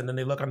Metropolis and then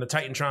they look on the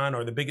Titantron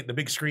or the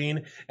big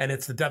screen and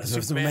it's the death of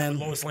Superman,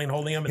 Lois Lane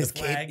holding him in the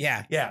flag.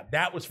 Yeah.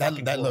 That was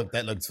fucking cool.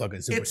 That looked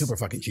fucking super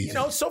fucking cheesy. You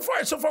know, so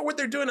far what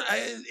they're doing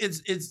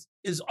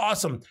is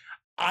awesome.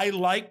 I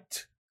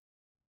liked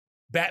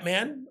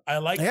Batman. I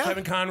liked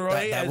Kevin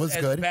Conroy as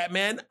good.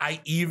 Batman.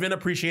 I even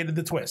appreciated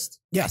the twist.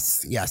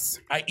 Yes.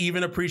 I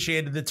even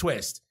appreciated the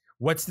twist.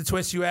 What's the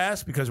twist, you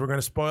ask? Because we're going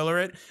to spoiler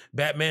it.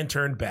 Batman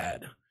turned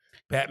bad.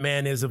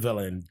 Batman is a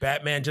villain.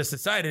 Batman just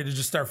decided to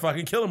just start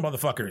fucking killing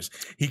motherfuckers.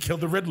 He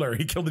killed the Riddler.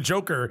 He killed the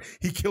Joker.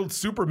 He killed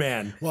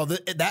Superman. Well,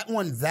 that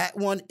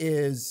one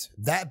is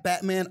that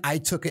Batman. I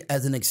took it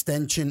as an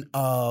extension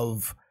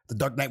of the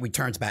Dark Knight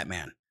Returns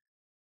Batman.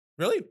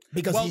 Really?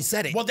 Because he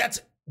said it. Well,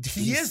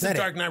 he is the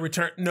Dark Knight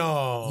Return.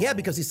 No. Yeah,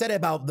 because he said it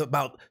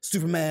about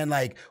Superman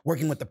like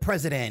working with the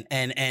president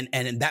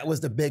and that was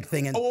the big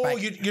thing.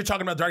 You're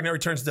talking about Dark Knight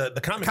Returns, the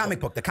comic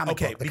book.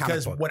 Okay,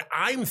 because what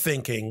I'm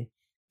thinking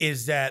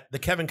is that the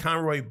Kevin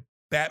Conroy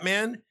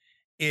Batman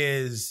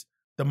is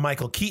the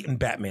Michael Keaton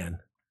Batman,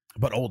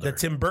 but older. The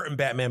Tim Burton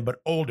Batman,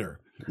 but older.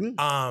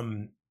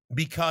 Mm-hmm.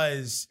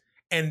 Because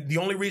the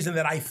only reason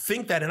that I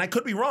think that, and I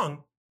could be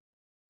wrong,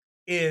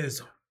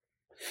 is.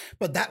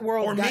 But that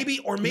world, maybe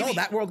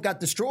that world got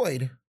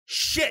destroyed.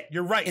 Shit,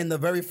 you're right. in the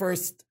very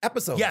first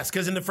episode. Yes,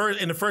 because in the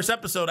first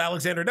episode,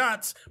 Alexander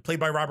Knotts,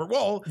 played by Robert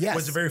Wool, Yes.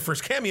 was the very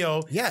first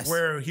cameo. Yes.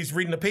 Where he's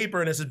reading the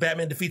paper and it says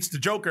Batman defeats the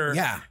Joker.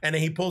 Yeah. And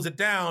then he pulls it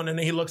down and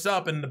then he looks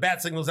up and the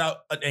bat signal's out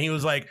and he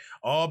was like,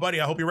 "Oh, buddy,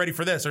 I hope you're ready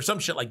for this," or some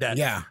shit like that.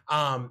 Yeah.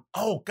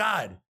 Oh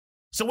God.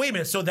 So wait a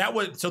minute. So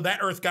that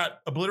Earth got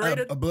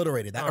obliterated.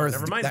 Obliterated. That Oh, Earth.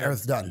 never mind That then.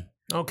 Earth's done.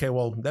 Okay,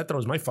 well that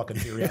throws my fucking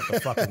theory out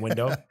the fucking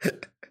window.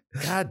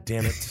 God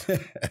damn it.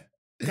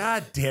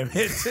 God damn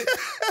it.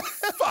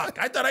 Fuck.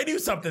 I thought I knew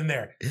something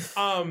there.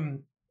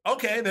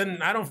 Okay,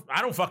 then I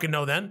don't fucking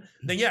know then.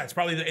 Then yeah, it's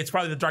probably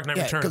the Dark Knight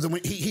Yeah, Returns.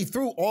 because he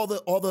threw all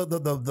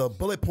the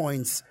bullet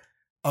points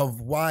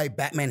of why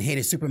Batman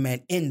hated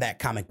Superman in that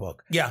comic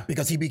book. Yeah.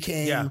 Because he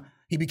became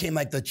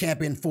like the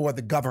champion for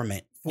the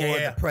government, for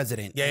the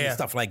president, and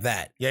stuff like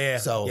that. Yeah.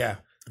 So yeah.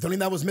 the only thing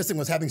that was missing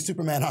was having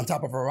Superman on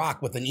top of a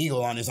rock with an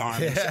eagle on his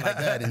arm and shit like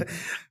that. And,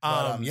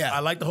 I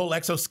like the whole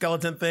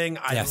exoskeleton thing.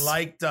 I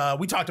liked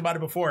we talked about it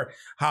before,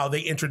 how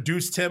they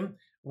introduced him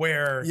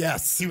where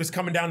Yes. he was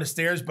coming down the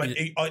stairs, but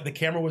the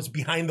camera was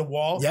behind the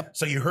wall. Yep.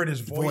 So you heard his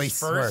voice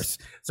first.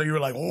 So you were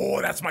like,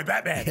 "Oh, that's my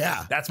Batman.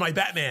 Yeah. That's my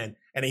Batman."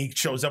 And he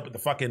shows up with the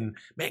fucking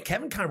man.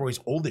 Kevin Conroy's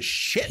old as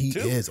shit. He too.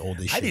 is old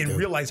as shit. I didn't dude.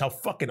 realize how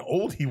fucking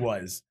old he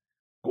was.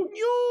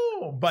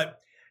 Coño. But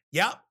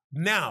yeah,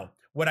 now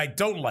what I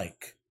don't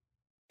like,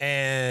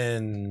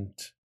 and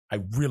I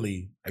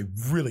really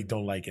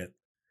don't like it,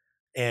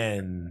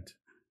 and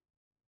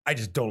I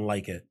just don't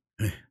like it.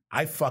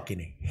 I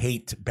fucking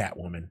hate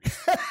Batwoman.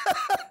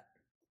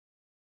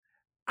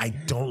 I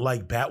don't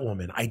like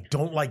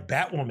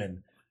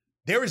Batwoman.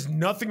 There is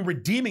nothing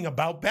redeeming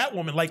about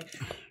Batwoman. Like,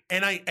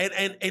 and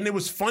it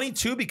was funny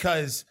too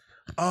because,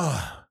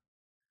 I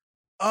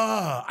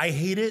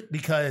hate it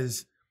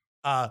because,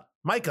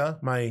 Micah,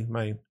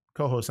 my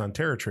co-host on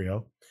Terror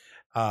Trio,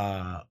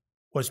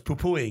 was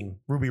poo-pooing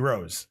Ruby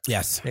Rose.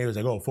 Yes. And he was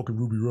like, "Oh, fucking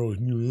Ruby Rose."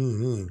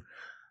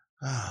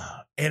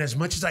 And as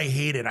much as I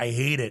hate it.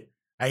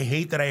 I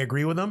hate that I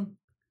agree with him.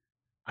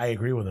 I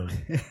agree with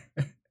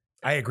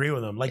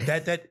him. Like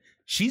that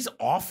she's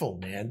awful,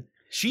 man.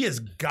 She is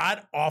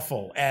god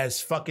awful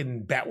as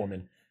fucking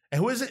Batwoman.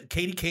 And who is it?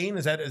 Katie Kane?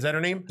 Is that her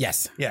name?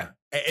 Yes. Yeah.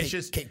 It's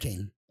just Kate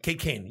Kane. Kate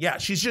Kane. Yeah.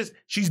 She's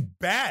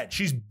bad.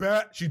 She's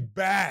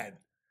bad.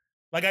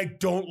 Like I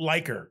don't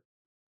like her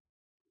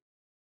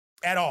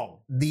at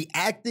all. The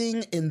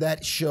acting in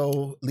that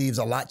show leaves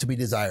a lot to be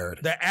desired.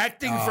 The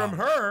acting from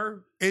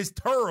her is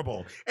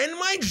terrible. And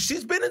mind you,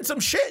 she's been in some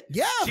shit.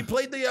 Yeah. She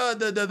played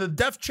the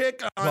deaf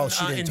chick on,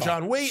 in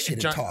John Wick. She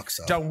didn't talk,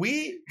 so. John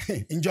Wick.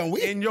 In John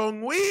Wick. In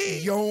John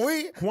Wick. John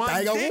Wick.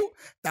 Tiger Woo.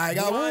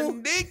 Tiger Woo.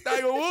 Juan Dick,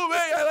 Tiger Woo,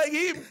 man. I like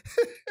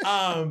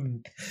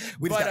him.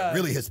 We just got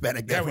really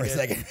Hispanic there for a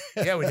second.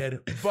 Yeah, we did.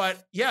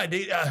 But yeah,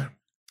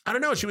 I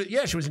don't know. She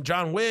was in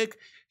John Wick.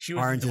 She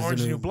was in Orange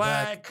is the New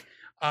Black.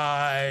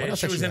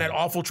 She was in that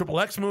awful Triple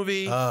X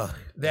movie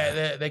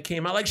that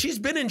came out. Like she's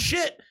been in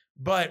shit,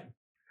 but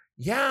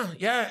yeah.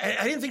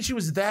 I didn't think she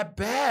was that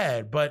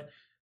bad, but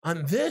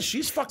on this,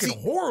 she's fucking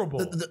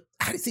horrible.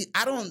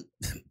 I don't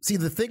see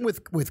the thing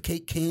with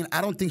Kate Kane.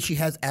 I don't think she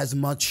has as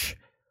much.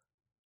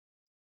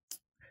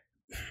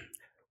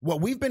 What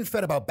we've been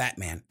fed about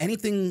Batman,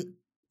 anything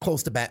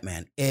close to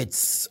Batman,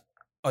 it's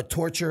a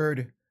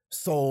tortured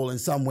soul in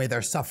some way.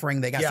 They're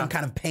suffering. They got some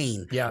kind of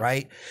pain,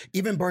 right?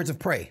 Even Birds of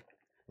Prey.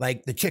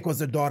 Like the chick was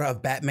the daughter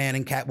of Batman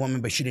and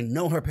Catwoman, but she didn't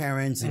know her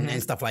parents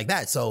and stuff like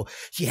that. So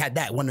she had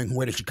that, wondering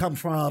where did she come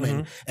from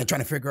and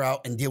trying to figure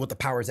out and deal with the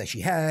powers that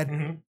she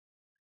had.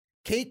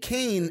 Kate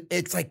Kane,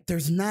 it's like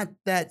there's not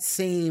that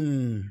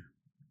same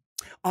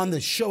on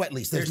the show, at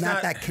least. There's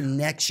not that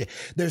connection.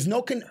 There's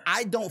no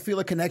I don't feel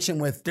a connection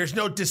with. There's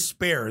no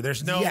despair.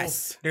 There's no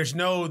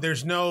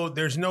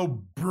there's no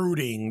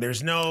brooding.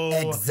 There's no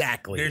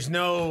exactly. There's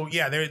no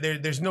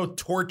there's no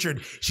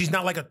tortured. She's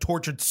not like a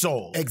tortured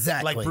soul.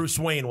 Exactly. Like Bruce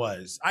Wayne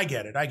was. I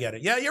get it.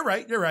 Yeah, you're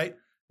right.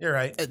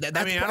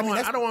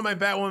 I don't want my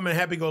Batwoman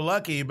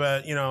happy-go-lucky,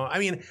 but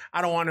I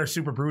don't want her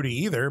super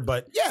broody either.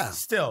 But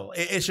still,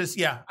 it's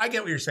just I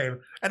get what you're saying,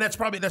 and that's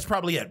probably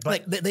it.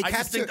 But like I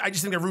just think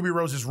that Ruby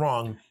Rose is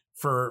wrong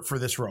for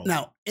this role.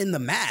 Now, in The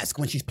Mask,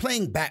 when she's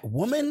playing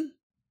Batwoman,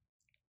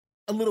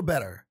 a little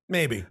better,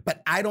 maybe,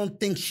 but I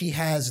don't think she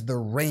has the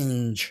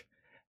range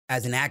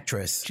as an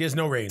actress. She has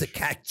no range to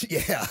catch.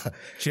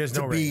 She has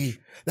no range.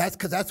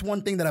 That's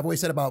one thing that I've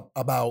always said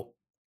about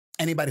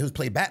anybody who's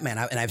played Batman,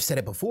 and I've said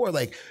it before,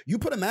 like you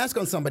put a mask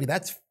on somebody,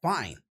 that's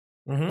fine.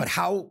 But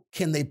how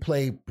can they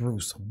play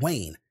Bruce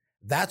Wayne?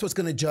 That's what's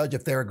going to judge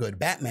if they're a good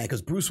Batman.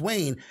 Because Bruce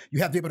Wayne, you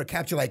have to be able to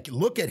capture, like,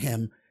 look at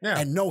him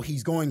and know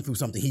he's going through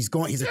something. He's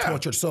a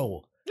tortured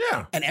soul.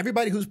 Yeah. And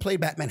everybody who's played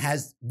Batman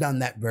has done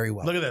that very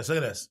well. Look at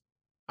this.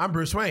 I'm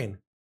Bruce Wayne.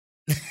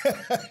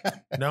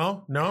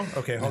 No?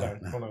 Okay, hold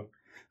on.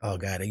 Oh,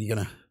 God. Are you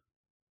going to?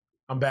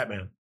 I'm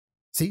Batman.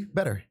 See?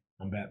 Better.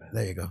 I'm Batman.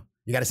 There you go.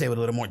 You got to say it with a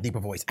little more deeper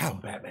voice. Ow.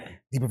 I'm Batman.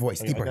 Deeper voice.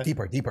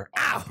 Deeper.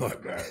 Ow.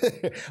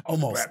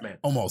 Almost. Batman.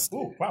 Almost.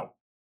 Ooh, wow.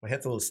 My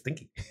head's a little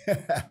stinky.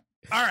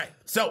 All right.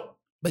 So.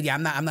 But yeah,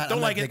 I'm not. Don't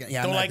like it.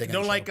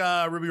 Don't like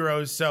Ruby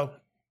Rose. So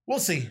We'll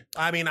see.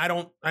 I mean, I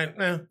don't. Like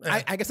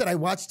I said, I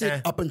watched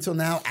it up until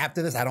now.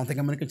 After this, I don't think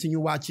I'm going to continue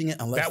watching it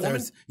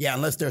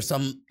unless there's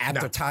some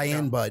after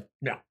tie-in. But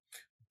yeah.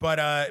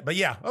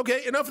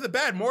 Okay, enough of the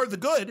bad. More of the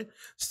good.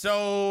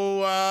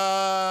 So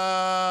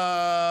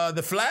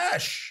the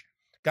Flash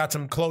got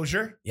some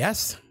closure.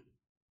 Yes.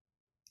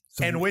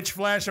 And which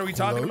Flash are we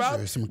talking about?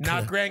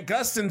 Not Grant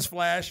Gustin's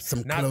Flash,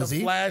 not the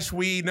Flash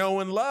we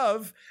know and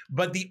love,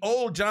 but the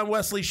old John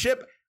Wesley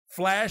Shipp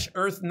Flash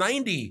Earth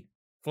 90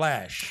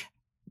 Flash.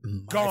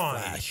 Gone.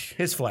 Flash.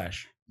 His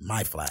Flash.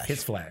 My Flash.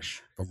 His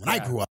Flash. From when I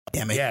grew up,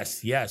 damn it.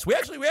 Yes. We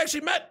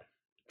actually met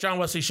John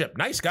Wesley Shipp.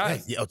 Nice guy.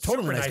 Yeah,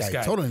 totally nice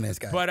guy. Totally nice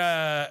guy.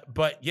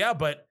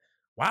 But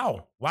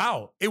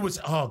wow. It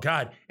was, oh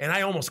God. And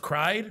I almost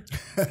cried.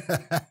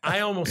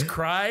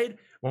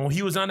 When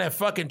he was on that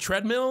fucking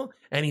treadmill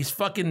and he's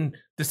fucking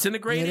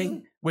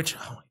disintegrating, which,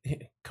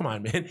 come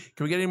on, man.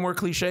 Can we get any more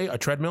cliche? A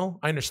treadmill?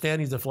 I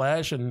understand he's the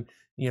Flash and,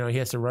 he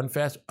has to run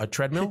fast. A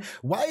treadmill?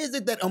 Why is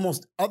it that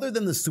almost, other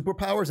than the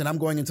superpowers, and I'm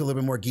going into a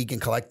little bit more geek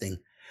and collecting,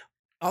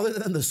 other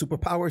than the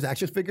superpowers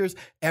action figures,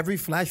 every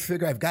Flash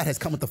figure I've got has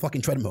come with the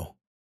fucking treadmill.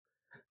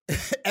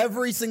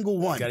 Every single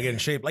one. Got to get in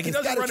shape. Like he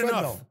doesn't run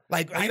enough.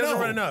 Like he doesn't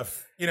run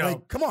enough.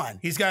 Like, come on.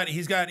 He's got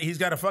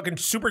a fucking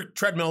super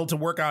treadmill to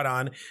work out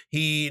on.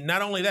 He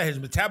not only that, his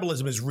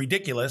metabolism is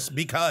ridiculous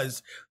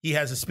because he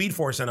has a Speed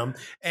Force in him.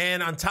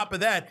 And on top of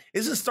that,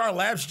 isn't Star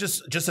Labs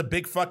just a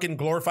big fucking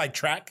glorified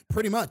track?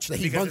 Pretty much that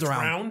he runs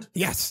around. Round?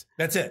 Yes,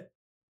 that's it.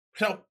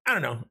 So I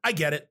don't know. I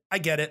get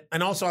it.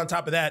 And also on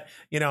top of that,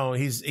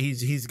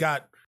 he's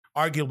got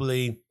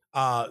arguably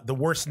the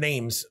worst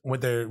names with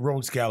the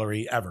Rogues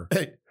Gallery ever.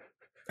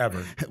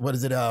 Ever. What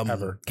is it?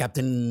 Ever.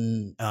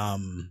 Captain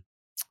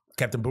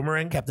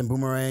Boomerang. Captain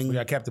Boomerang. We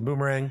got Captain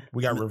Boomerang.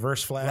 We got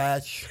Reverse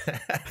Flash.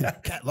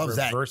 Cat loves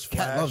Reverse that.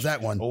 Cat loves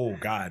that one. Oh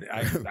God,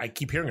 I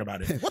keep hearing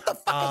about it. What the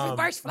fuck is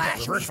Reverse Flash?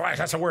 Reverse Flash.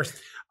 That's the worst.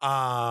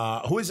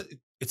 Who is it?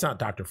 It's not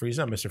Dr. Freeze.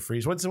 Not Mr.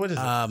 Freeze. What is it?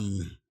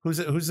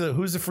 Who's the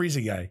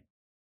Freezy guy?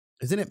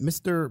 Isn't it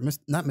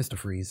not Mr.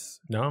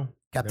 Freeze? No.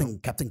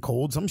 Captain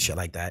Cold, some shit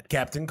like that.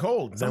 Captain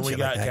Cold. Then we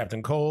got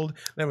Captain Cold.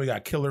 Then we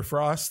got Killer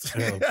Frost.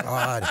 Oh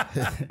God!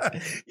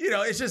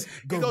 It's just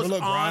it goes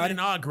on and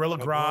on. Gorilla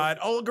Grodd.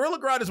 Oh, Gorilla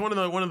Grodd is one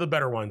of the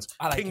better ones.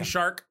 King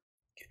Shark.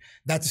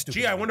 That's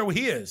stupid. Gee, I wonder what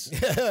he is.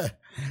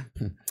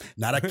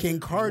 Not a King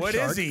Card What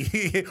shark. is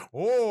he?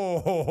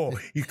 Oh,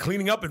 he's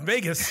cleaning up in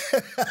Vegas.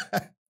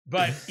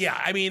 But yeah,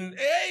 I mean,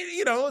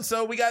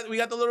 so we got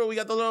the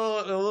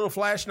little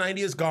Flash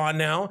 90 is gone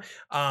now.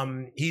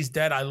 He's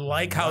dead. I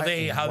like how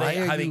they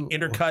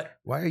intercut.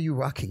 Why are you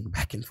rocking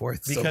back and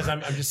forth? Because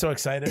I'm just so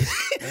excited.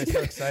 I'm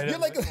so excited. You're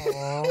like,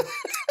 I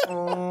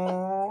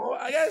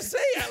gotta say,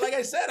 like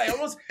I said,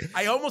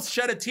 I almost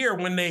shed a tear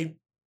when they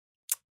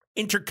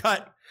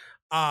intercut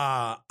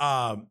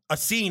a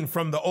scene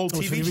from the old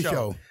TV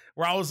show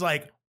where I was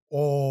like,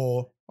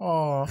 oh,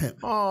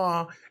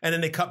 and then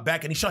they cut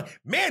back and he shot.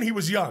 Man, he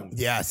was young.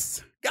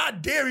 Yes.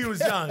 God damn, he was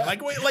young.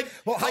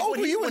 Well, how old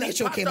were you when that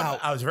show came out?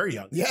 I was very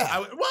young. Yeah.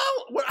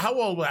 How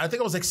old was I? I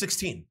think I was like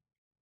 16.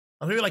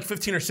 I was maybe like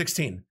 15 or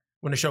 16.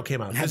 When the show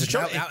came out. I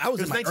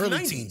was in my early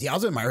teens. Yeah, I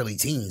was in my early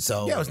teens.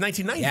 So yeah, it was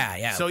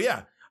 1990. Yeah. So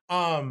yeah,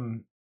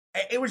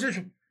 it was just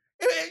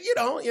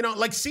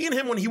like seeing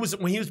him when he was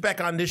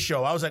back on this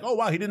show. I was like, oh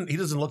wow, he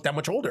doesn't look that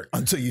much older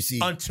until you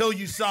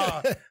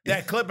saw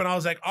that clip, and I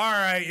was like, all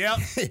right, yep,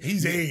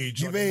 he's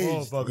aged. You've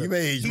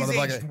aged, he's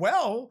aged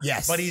well.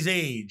 Yes, but he's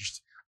aged.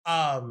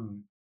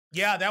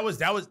 Yeah, that was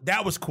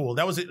cool.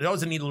 That was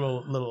a neat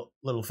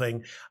little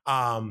thing.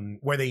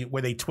 Where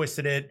they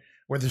twisted it.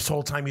 Where this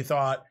whole time you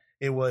thought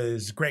it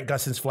was Grant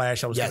Gustin's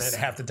Flash. I was going to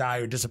have to die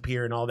or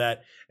disappear and all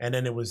that. And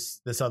then it was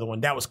this other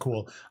one. That was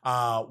cool.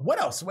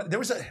 What else? There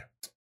was a...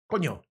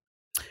 Coño.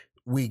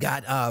 We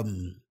got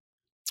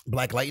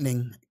Black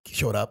Lightning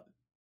showed up.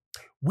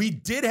 We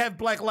did have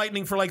Black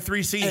Lightning for like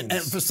 3 scenes.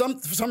 And for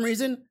some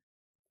reason,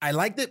 I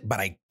liked it, but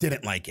I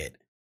didn't like it.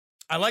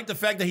 I like the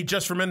fact that he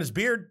just fermented his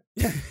beard.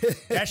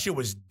 That shit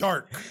was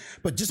dark.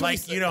 But just like,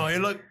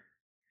 it looked...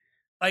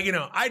 Like,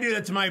 I do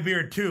that to my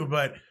beard too,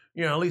 but,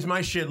 at least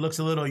my shit looks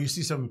a little... You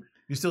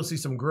still see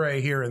some gray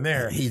here and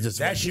there.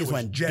 That shit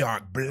went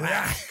dark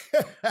black.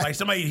 Like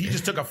he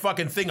just took a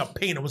fucking thing of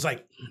paint. It was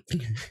like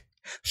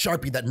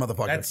Sharpie that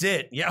motherfucker. That's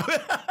it. Yeah,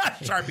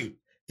 Sharpie.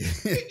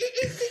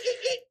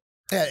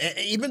 Yeah,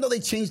 even though they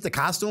changed the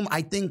costume,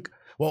 I think.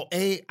 Well,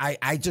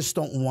 I just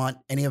don't want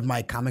any of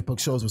my comic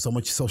book shows with so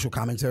much social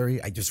commentary.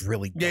 I just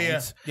really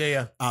don't.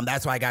 Yeah.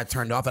 That's why I got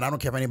turned off. And I don't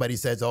care if anybody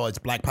says, "Oh, it's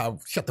Black Power."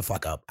 Shut the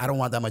fuck up. I don't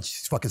want that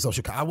much fucking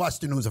social. I watch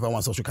the news if I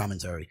want social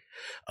commentary.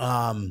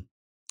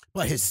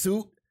 But his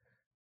suit,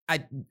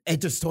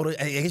 it's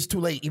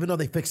too late. Even though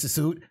they fixed the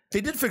suit,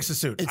 they did fix the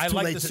suit. I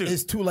like the suit.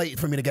 It's too late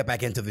for me to get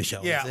back into the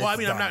show. Yeah, I'm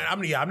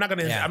not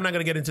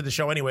gonna get into the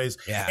show anyways.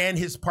 Yeah. And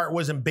his part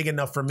wasn't big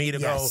enough for me to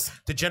go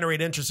to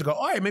generate interest to go.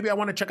 All right, maybe I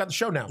want to check out the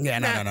show now. Yeah,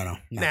 no.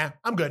 Nah,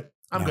 I'm good.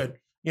 I'm good.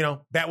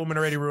 Batwoman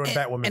already ruined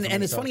Batwoman.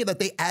 And it's funny that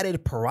they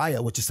added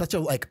Pariah, which is such a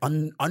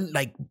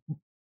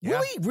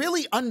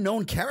really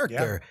unknown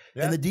character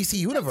in the DC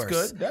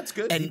universe. That's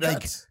good. And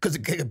like, because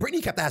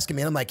Brittany kept asking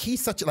me, and I'm like,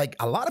 he's such like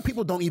a lot of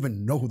people don't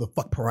even know who the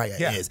fuck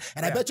Pariah is.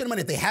 And I bet you the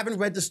money, if they haven't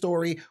read the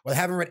story or they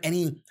haven't read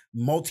any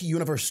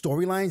multi-universe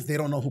storylines, they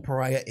don't know who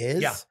Pariah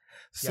is. Yeah.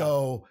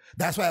 So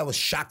that's why I was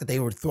shocked that they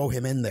would throw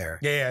him in there.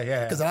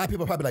 Yeah. Because a lot of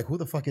people are probably like, who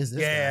the fuck is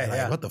this guy?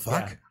 Like, what the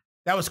fuck? Yeah.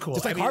 That was cool.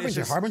 Just like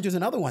Harbinger. Harbinger's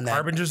another one.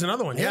 Harbinger's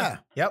another one. Yeah.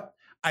 Yep.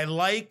 I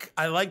like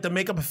the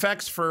makeup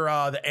effects for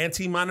the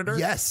Anti-Monitor.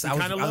 Yes. He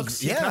kind of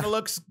looks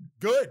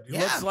good.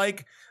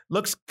 It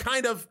looks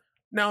kind of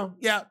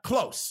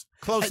close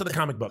to the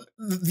comic book.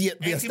 The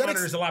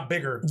Anti-Monitor is a lot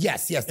bigger.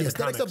 Yes. The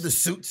aesthetics of the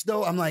suits,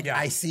 though, I'm like,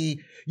 I see.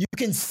 You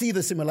can see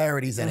the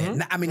similarities in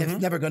it. I mean, it's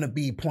never going to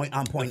be point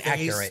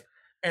accurate.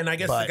 And I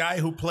guess the guy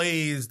who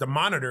plays the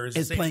Monitor is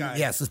the same guy.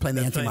 Yes, is playing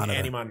the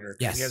Anti-Monitor.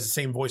 Yes. He has the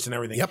same voice and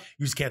everything. Yep.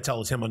 You just can't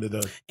tell it's him under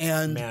the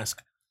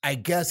mask. I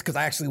guess because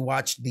I actually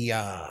watched the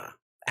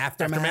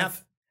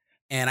Aftermath.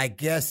 And I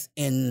guess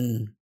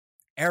in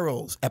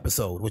Arrow's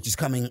episode, which is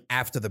coming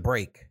after the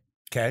break,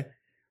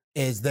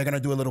 is they're going to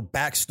do a little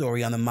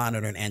backstory on the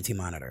Monitor and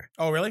Anti-Monitor.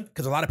 Oh, really?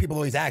 Because a lot of people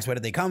always ask, where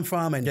did they come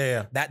from? And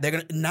that they're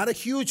going to, not a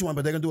huge one,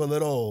 but they're going to do a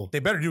little. They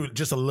better do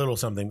just a little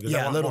something.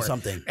 Yeah, a little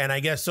something. And I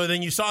guess, so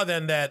then you saw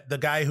then that the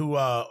guy who,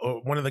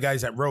 one of the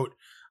guys that wrote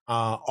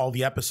all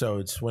the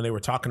episodes, when they were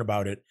talking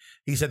about it,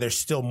 he said there's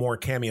still more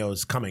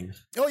cameos coming.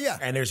 Oh, yeah.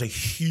 And there's a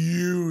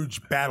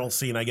huge battle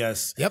scene, I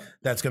guess,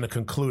 that's going to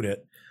conclude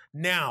it.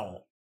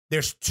 Now,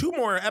 there's 2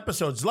 more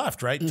episodes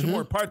left, right? 2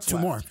 more parts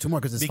left. 2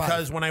 more because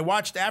 5. When I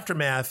watched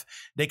Aftermath,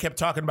 they kept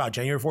talking about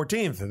January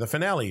 14th, the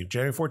finale.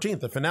 January 14th,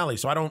 the finale.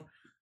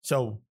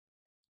 So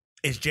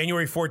is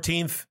January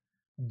 14th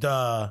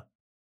the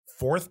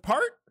 4th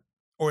part,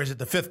 or is it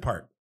the 5th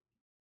part?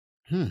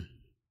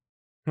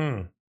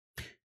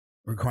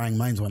 Requiring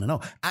minds want to know.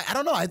 I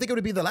don't know. I think it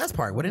would be the last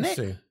part, wouldn't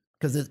it?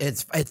 Because it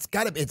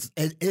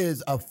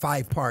is a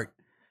 5-part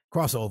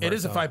crossover. It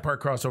is a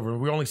 5-part crossover.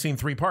 We've only seen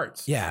 3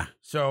 parts. Yeah.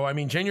 So, I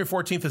mean, January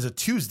 14th is a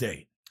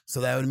Tuesday.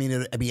 So that would mean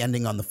it'd be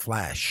ending on The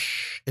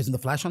Flash. Isn't The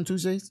Flash on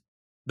Tuesdays?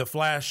 The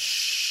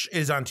Flash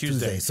is on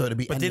Tuesday. So it'd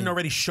be But didn't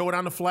already show it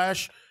on The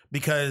Flash?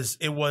 Because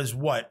it was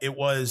what? It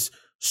was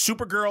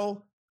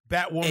Supergirl,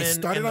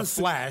 Batwoman, and The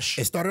Flash.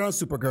 It started on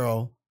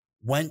Supergirl,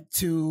 went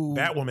to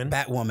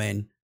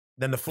Batwoman.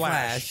 Then The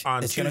Flash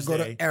on Tuesday. It's going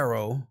to go to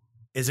Arrow.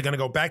 Is it going to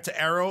go back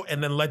to Arrow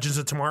and then Legends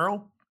of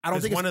Tomorrow? I don't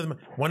think one of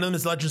them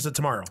is Legends of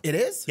Tomorrow. It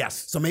is?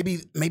 Yes. So maybe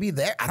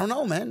there. I don't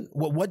know, man.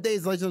 What day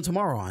is Legends of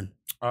Tomorrow on?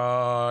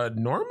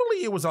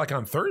 Normally it was like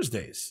on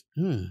Thursdays.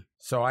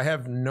 So I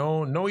have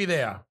no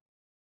idea.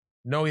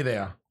 No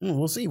idea.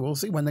 We'll see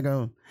when they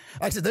go.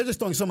 Like I said, they're just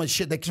throwing so much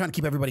shit. They're trying to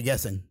keep everybody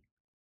guessing.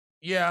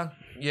 Yeah.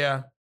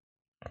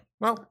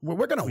 Well,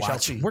 we're gonna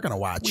watch. We're gonna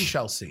watch. We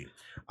shall see.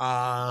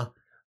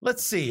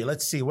 Let's see.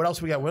 What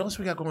else we got? What else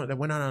we got going that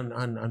went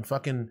on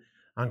fucking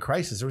on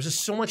Crisis? There was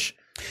just so much.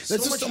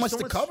 There's just so much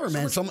to cover,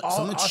 man. So much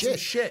awesome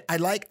shit.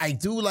 I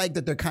do like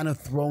that they're kind of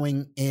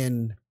throwing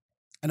in,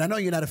 and I know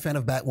you're not a fan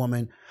of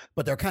Batwoman,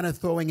 but they're kind of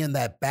throwing in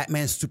that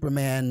Batman,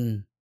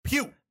 Superman,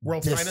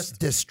 World's Finest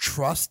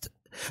distrust.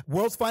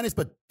 World's Finest,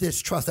 but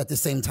distrust at the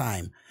same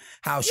time.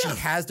 How she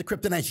has the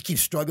kryptonite, she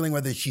keeps struggling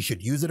whether she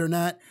should use it or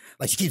not.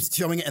 Like she keeps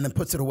showing it and then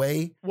puts it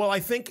away. Well, I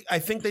think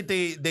that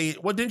they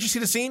well, didn't you see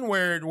the scene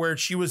where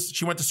she went to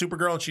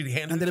Supergirl and she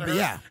handed it to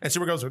her? And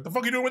Supergirl's like, "What the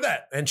fuck are you doing with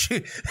that?" And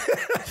she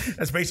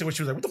that's basically what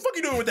she was like, "What the fuck are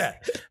you doing with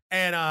that?"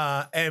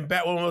 And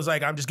Batwoman was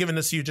like, "I'm just giving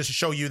this to you just to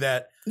show you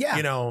that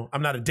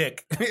I'm not a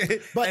dick."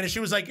 And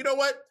she was like, "You know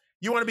what?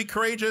 You want to be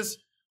courageous?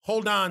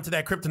 Hold on to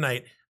that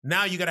kryptonite.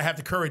 Now you got to have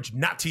the courage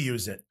not to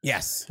use it."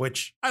 Yes.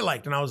 Which I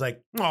liked. And I was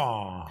like,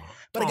 "Aw."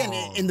 But again,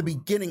 in the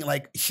beginning,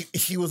 like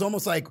she was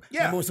almost like,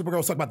 remember when Supergirl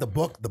was talking about the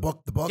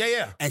book?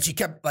 Yeah. And she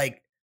kept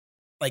like,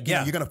 you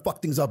know, you're going to fuck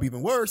things up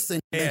even worse.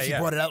 And then she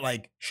brought it out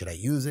like, should I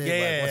use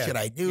it? What should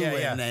I do?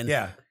 And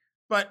then,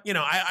 But, you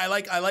know, I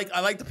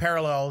like the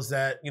parallels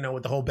that, you know,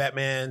 with the whole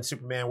Batman,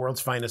 Superman, World's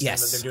Finest, and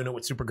that they're doing it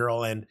with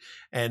Supergirl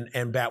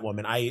and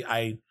Batwoman.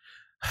 I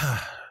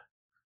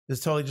this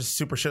is totally just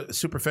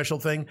superficial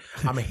thing.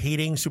 I'm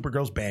hating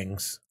Supergirl's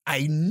bangs.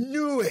 I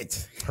knew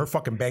it. Her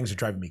fucking bangs are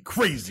driving me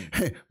crazy.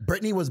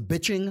 Brittany was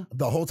bitching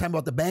the whole time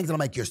about the bangs, and I'm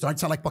like, you're starting to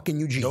sound like fucking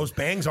Eugene. Those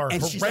bangs are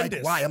horrendous. She's like,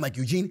 why? I'm like,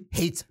 Eugene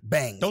hates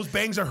bangs. Those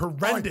bangs are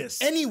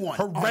horrendous. On anyone.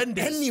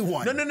 Horrendous. On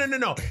anyone.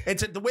 No.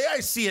 It's the way I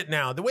see it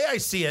now. The way I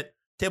see it,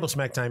 table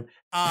smack time,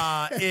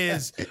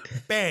 is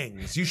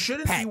bangs. You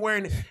shouldn't be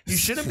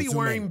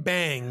wearing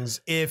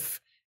bangs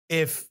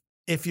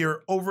if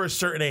you're over a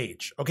certain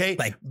age, okay?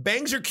 Like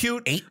bangs are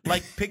cute,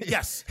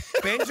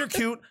 bangs are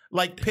cute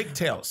like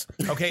pigtails,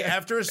 okay?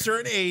 After a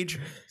certain age,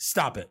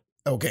 stop it.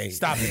 Okay.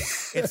 Stop it.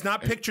 It's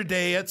not picture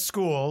day at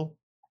school,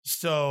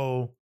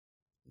 so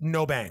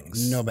no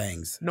bangs. No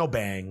bangs. No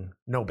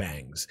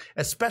bangs.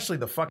 Especially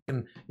the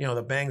fucking, you know,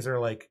 the bangs are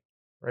like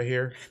right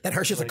here. That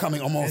her shits are coming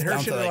almost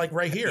down to like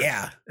right here.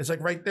 Yeah. It's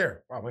like right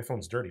there. Wow, my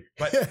phone's dirty.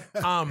 But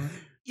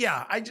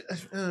yeah,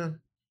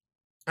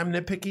 I'm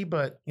nitpicky,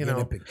 but you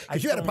know,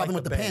 because you had a problem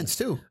with the pants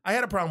too. I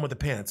had a problem with the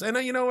pants, and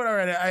you know what? All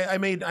right, I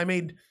made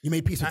you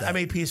made peace with that. I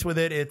made peace with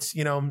it. It's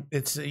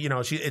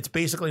it's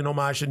basically an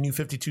homage to New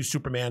 52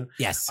 Superman.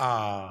 Yes,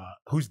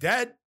 who's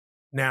dead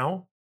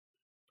now.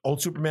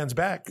 Old Superman's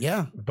back.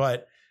 Yeah,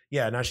 but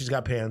yeah, now she's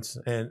got pants,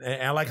 and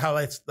I like how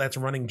that's a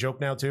running joke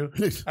now too.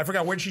 I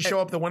forgot, where did she show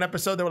up? The one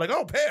episode they were like,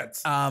 oh,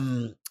 pants.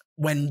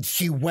 When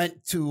she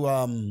went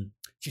to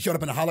she showed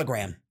up in a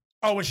hologram.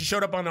 Oh, when she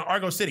showed up on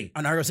Argo City.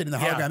 On Argo City in the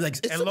hologram. Yeah. Like,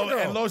 it's and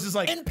Lois is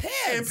like, in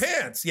pants. In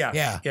pants.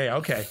 Yeah.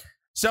 Okay.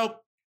 So,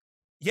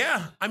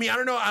 yeah. I mean, I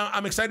don't know.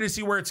 I'm excited to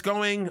see where it's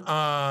going.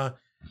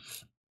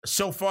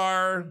 So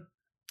far,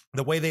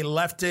 the way they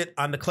left it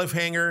on the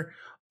cliffhanger,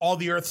 all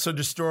the Earths are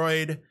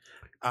destroyed.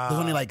 There's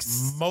only like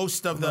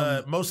most of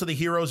the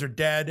heroes are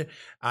dead.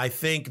 I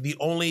think the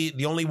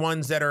only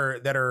ones that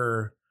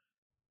are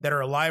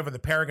alive are the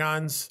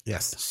Paragons.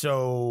 Yes.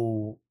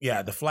 So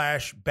yeah, the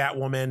Flash,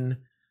 Batwoman.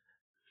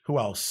 Who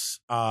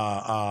else?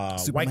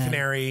 White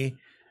Canary.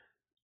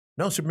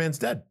 No, Superman's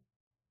dead.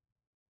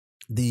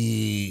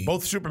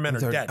 Both Supermen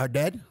are dead. Are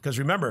dead? Because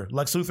remember,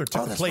 Lex Luthor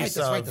took the place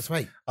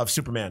of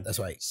Superman. That's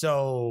right.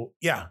 So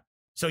yeah.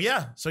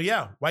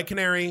 White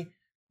Canary,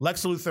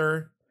 Lex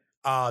Luthor,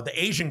 the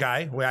Asian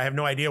guy, where I have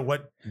no idea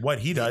what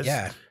he does.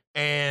 Yeah.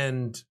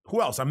 And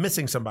who else? I'm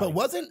missing somebody. But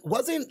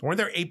weren't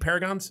there 8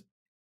 Paragons?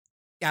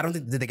 Yeah, I don't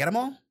think, did they get them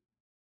all?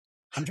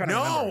 I'm trying to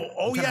remember.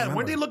 Oh, yeah.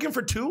 Weren't they looking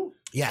for 2?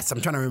 Yes,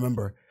 I'm trying to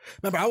remember.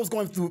 Remember, I was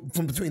going through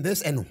from between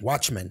this and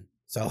Watchmen.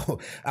 So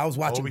I was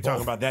watching we'll be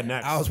talking about that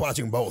next. I was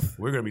watching both.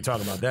 We're going to be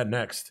talking about that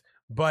next.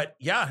 But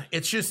yeah,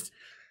 it's just,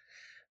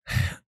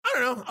 I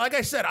don't know. Like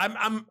I said,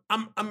 I'm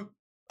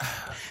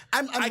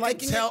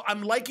liking it.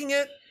 I'm liking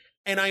it,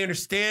 and I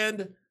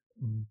understand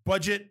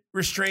budget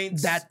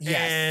restraints. I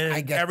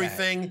get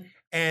everything. That.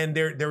 And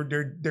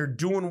they're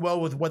doing well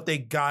with what they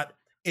got.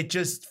 It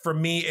just, for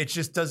me, it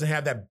just doesn't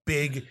have that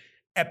big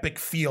epic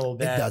feel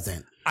that it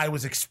doesn't. I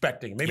was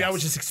expecting. Maybe I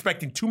was just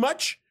expecting too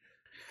much.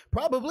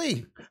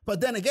 Probably.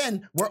 But then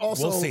again, we're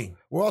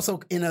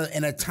also in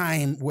a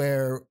time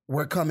where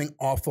we're coming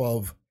off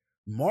of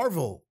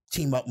Marvel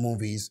team up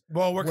movies.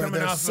 Well, we're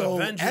coming off of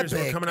Avengers,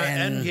 we're coming out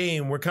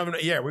Endgame, we're coming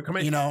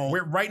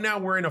right now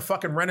we're in a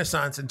fucking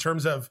renaissance in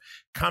terms of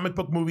comic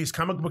book movies,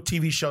 comic book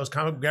TV shows,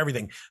 comic book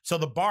everything. So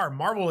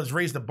Marvel has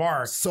raised the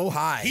bar so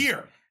high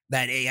here.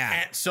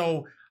 And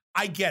so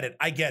I get it.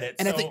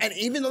 And and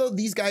even though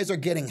these guys are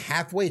getting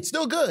halfway, it's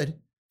still good.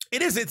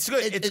 It is. It's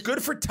good. It's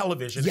good for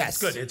television. Yes.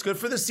 It's good. It's good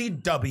for the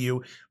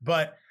CW.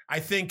 But I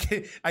think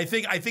I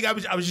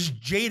was just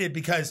jaded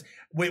because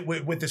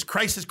with this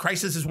Crisis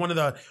is one of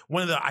the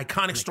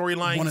iconic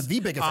storylines. One of the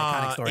biggest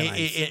iconic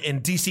storylines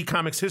in DC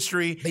Comics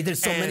history. They did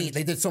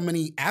so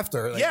many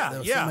after.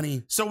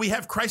 So we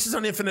have Crisis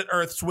on Infinite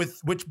Earths,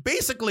 which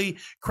basically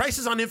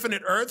Crisis on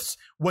Infinite Earths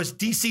was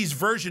DC's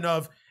version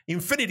of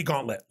Infinity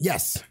Gauntlet.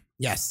 Yes.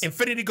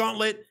 Infinity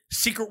Gauntlet,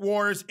 Secret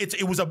Wars.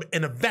 It was an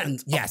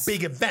event, a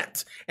big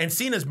event. And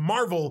seen as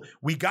Marvel,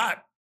 we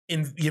got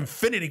in the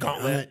Infinity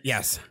Gauntlet.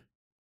 Yes.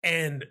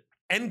 And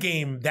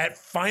Endgame, that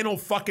final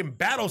fucking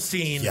battle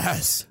scene.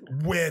 Yes.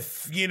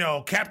 With,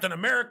 Captain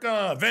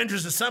America,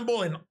 Avengers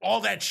Assemble, and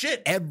all that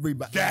shit.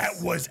 Everybody. That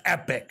was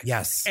epic.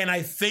 Yes. And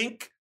I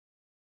think,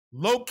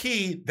 low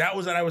key, that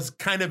was what I was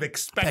kind of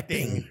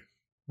expecting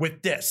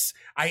with this.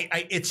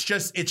 It's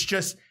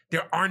just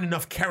there aren't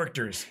enough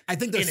characters. I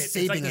think they're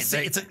saving it.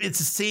 It's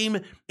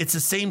the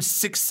same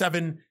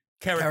 6-7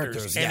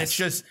 characters. And it's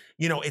just,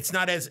 it's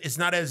not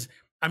as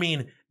I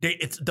mean,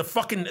 it's the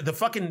fucking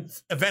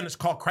event is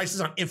called Crisis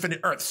on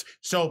Infinite Earths.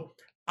 So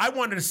I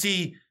wanted to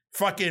see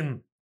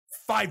fucking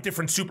 5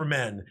 different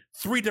Supermen,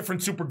 3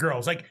 different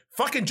Supergirls, like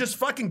just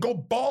go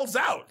balls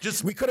out.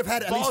 We could have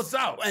had balls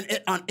out. And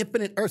on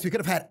Infinite Earths, we could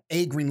have had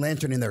a Green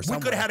Lantern in there somewhere.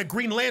 We could have had a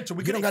Green Lantern.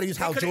 You don't got to use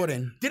Hal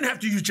Jordan. Didn't have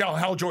to use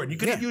Hal Jordan. You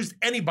could have used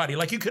anybody.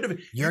 Like you could have.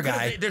 Your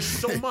guy. There's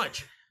so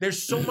much.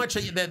 There's so much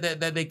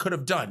that they could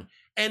have done.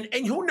 And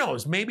who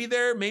knows? Maybe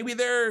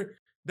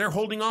they're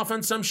holding off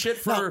on some shit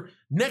for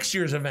next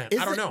year's event.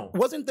 I don't know.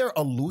 Wasn't there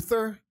a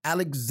Luthor,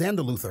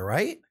 Alexander Luthor,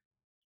 right?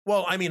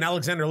 Well, I mean,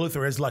 Alexander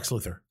Luthor is Lex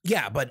Luthor.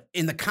 Yeah, but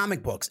in the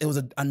comic books, it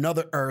was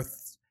another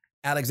Earth,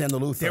 Alexander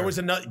Luthor. There was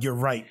another. You're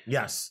right.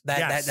 Yes.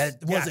 That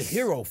was a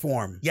hero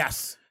form.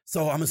 Yes.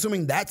 So I'm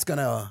assuming that's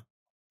gonna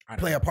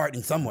play a part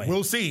in some way.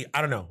 We'll see. I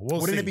don't know.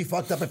 Wouldn't it be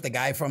fucked up if the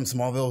guy from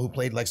Smallville who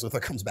played Lex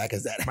Luthor comes back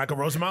as that? Michael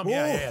Rosenbaum?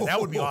 Yeah.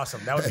 That would be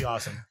awesome.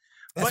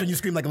 That's when you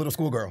scream like a little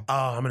schoolgirl. Oh,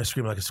 I'm gonna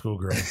scream like a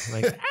schoolgirl.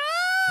 Like,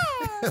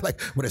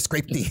 like with a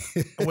scraped knee.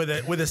 with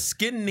a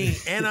skinned knee,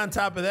 and on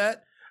top of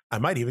that, I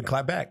might even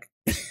clap back.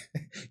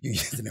 You're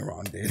using it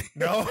wrong, dude.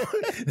 No,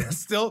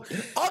 still,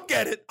 I'll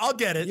get it.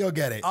 You'll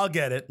get it. I'll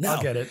get it. Now,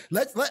 I'll get it.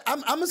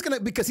 I'm just gonna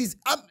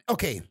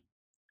okay.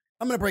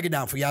 I'm gonna break it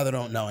down for y'all that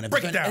don't know. And if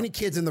there's any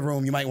kids in the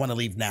room, you might want to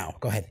leave now.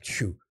 Go ahead.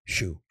 Shoo.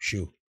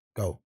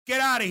 Go.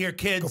 Get out of here,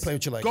 kids. Go play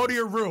with your legs. Go to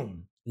your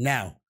room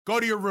now. Go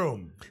to your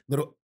room.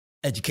 Little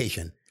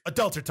education.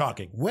 Adults are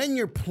talking. When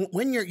you're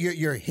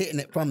hitting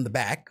it from the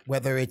back,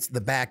 whether it's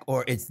the back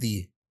or it's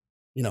the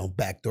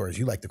back door as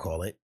you like to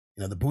call it.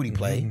 the booty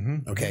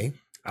play. Okay.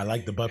 I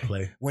like the butt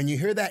play. When you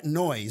hear that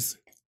noise,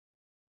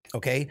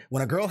 okay,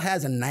 when a girl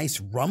has a nice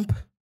rump,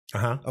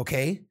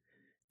 okay,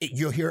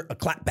 you'll hear a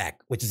clap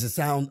back, which is the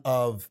sound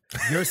of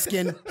your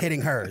skin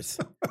hitting hers.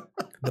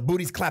 The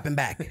booty's clapping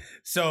back.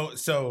 So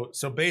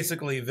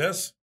basically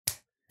this?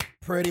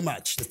 Pretty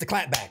much. That's the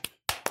clap back.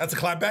 That's a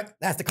clap back?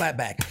 That's the clap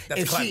back.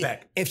 That's a clap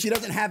back. If she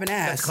doesn't have an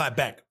ass. That's a clap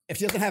back. If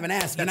she doesn't have an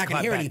ass, you're not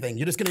going to hear anything.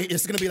 You're just going to,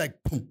 it's going to be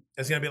like, boom.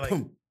 It's going to be like,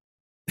 boom.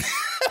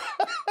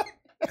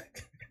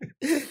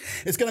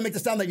 It's gonna make the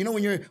sound like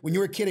when you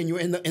were a kid and you were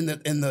in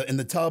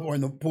the tub or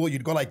in the pool,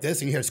 you'd go like this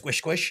and you hear squish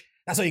squish.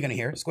 That's all you're gonna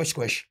hear. Squish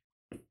squish.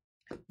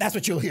 That's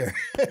what you'll hear.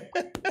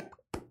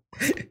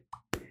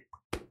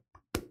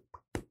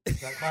 Is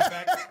that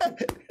clapback?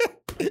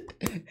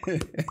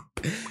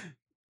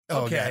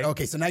 Oh, okay. God.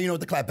 Okay, so now you know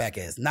what the clapback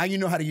is. Now you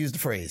know how to use the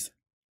phrase.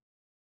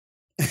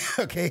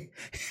 Okay.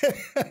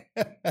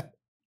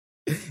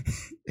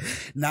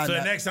 So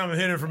the next time I'm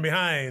hitting from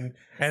behind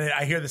and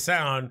I hear the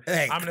sound,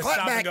 hey, I'm gonna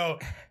stop and go,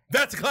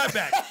 that's a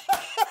clapback.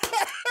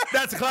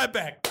 That's a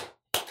clapback.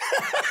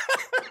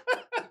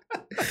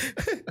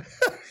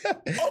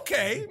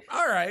 Okay.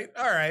 All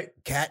right.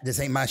 Cat,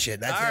 this ain't my shit.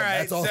 That's all him. right.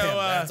 That's all him.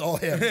 That's all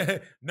him.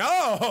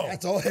 No.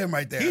 That's all him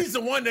right there. He's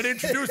the one that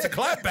introduced the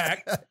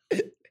clapback.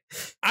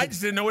 I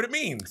just didn't know what it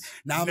means.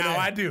 Now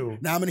I do.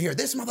 Now I'm gonna hear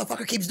this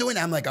motherfucker keeps doing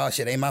that. I'm like, oh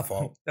shit, ain't my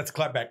fault. That's a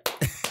clapback.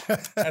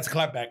 That's a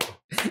clapback.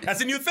 That's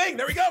a new thing.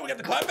 There we go. We got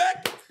the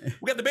clapback.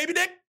 We got the baby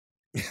dick.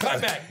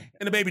 Clapback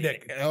and the baby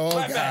dick. Oh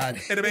clapback God.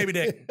 and the baby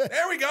dick.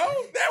 There we go.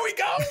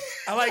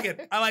 I like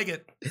it.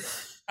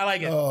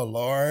 Oh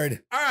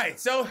Lord. All right,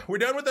 so we're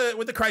done with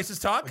the crisis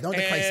talk. We're done with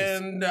the crisis.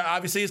 And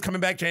obviously it's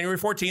coming back January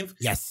 14th.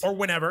 Yes. Or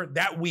whenever.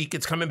 That week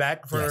it's coming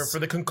back for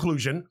the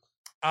conclusion.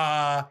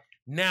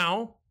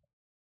 Now,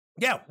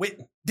 yeah, wait,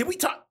 did we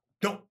talk?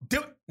 No.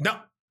 Did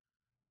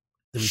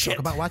we talk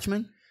about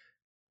Watchmen?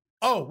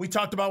 Oh, we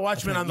talked about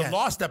Watchmen on the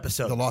Lost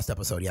episode. The Lost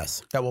episode,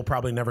 yes. That we'll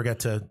probably never get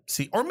to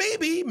see. Or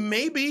maybe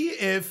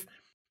if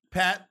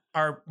Pat,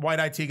 our white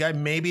IT guy,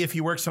 maybe if he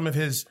works some of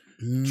his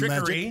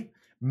trickery,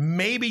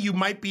 maybe you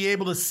might be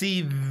able to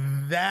see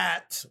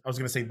that. I was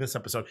going to say this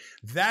episode.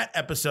 That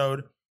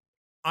episode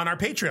on our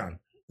Patreon.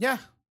 Yeah.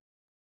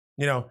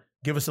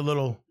 Give us a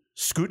little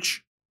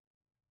scooch.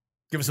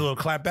 Give us a little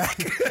clap back.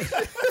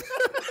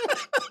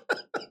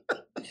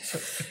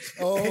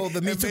 Oh,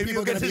 the Me Too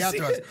people are going to be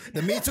after us.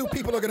 The Me Too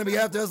people are going to be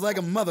after us like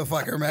a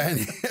motherfucker, man.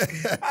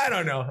 I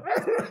don't know.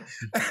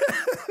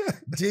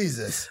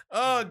 Jesus.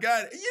 Oh,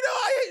 God.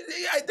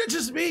 I that's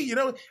just me.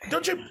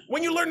 Don't you,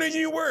 when you learn a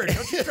new word,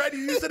 don't you try to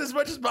use it as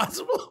much as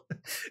possible?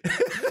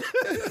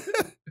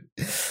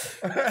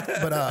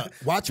 But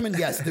Watchmen,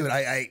 yes, dude.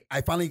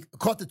 I finally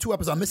caught the 2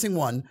 episodes. I'm missing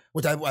one,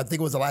 which I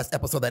think was the last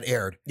episode that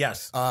aired.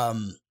 Yes.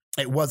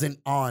 It wasn't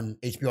on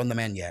HBO On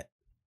Demand yet.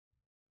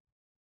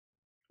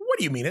 What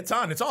do you mean? It's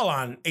on. It's all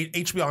on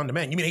HBO On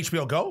Demand. You mean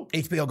HBO Go?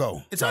 HBO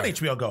Go. It's on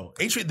HBO Go.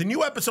 The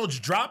new episodes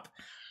drop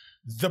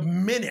the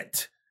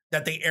minute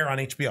that they air on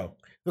HBO.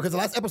 Because the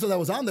last episode that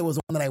was on there was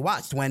the one that I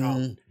watched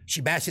when she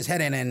bashed his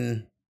head in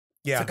and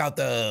took out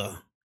the...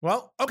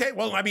 Well, okay.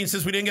 Well, I mean,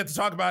 since we didn't get to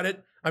talk about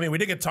it, we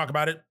did get to talk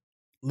about it.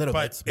 Little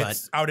bit, but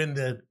it's out in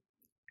the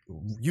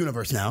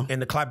universe now. In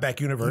the clapback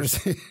universe.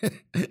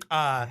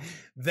 That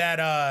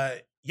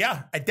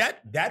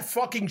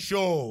fucking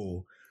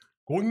show...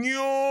 Coño!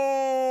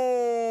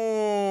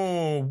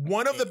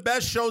 One of the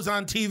best shows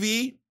on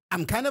TV.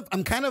 I'm kind of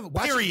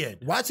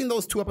watching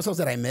those 2 episodes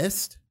that I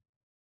missed.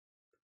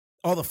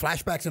 All the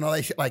flashbacks and all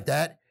that shit like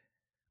that.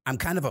 I'm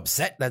kind of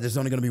upset that there's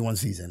only going to be 1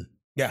 season.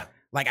 Yeah.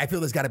 Like, I feel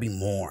there's got to be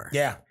more.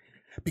 Yeah.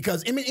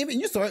 Because even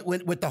you saw it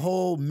with the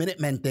whole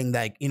Minutemen thing,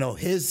 like,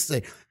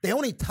 they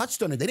only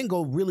touched on it. They didn't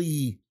go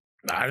really...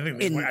 I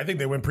think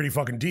they went pretty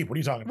fucking deep. What are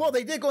you talking about? Well,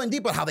 they did go in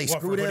deep, but how they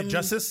screwed him.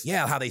 Justice?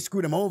 Yeah, how they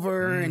screwed him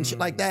over and shit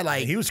like that.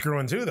 Like he was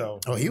screwing too,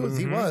 though. Oh, he was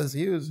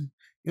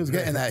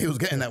getting that. He was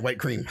getting that white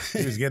cream.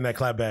 He was getting that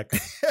clap back.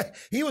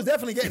 He was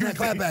definitely getting that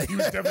clap back. He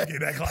was definitely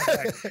getting that clap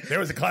back. There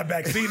was a clap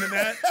back scene in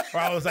that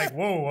where I was like,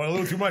 whoa, a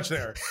little too much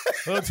there.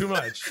 A little too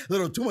much. A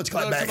little too much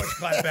clap back. Too much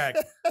clap back.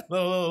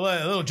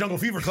 Little Jungle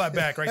Fever clap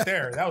back right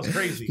there. That was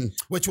crazy.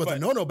 Which was a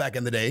no-no back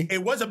in the day.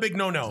 It was a big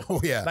no-no.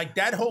 Oh, yeah. Like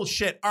that whole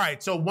shit. All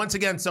right. So once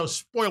again,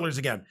 spoilers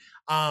again.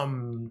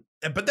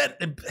 But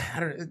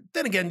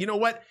then again, you know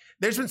what?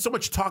 There's been so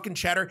much talk and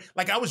chatter.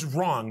 Like I was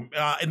wrong.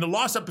 In the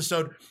Lost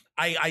episode,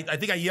 I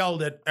think I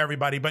yelled at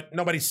everybody, but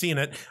nobody's seen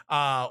it,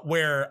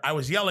 where I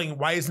was yelling,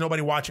 why is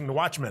nobody watching The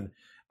Watchmen?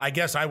 I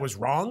guess I was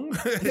wrong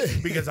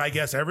because I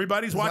guess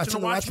everybody's watching The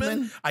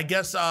Watchmen. I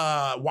guess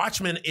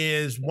Watchmen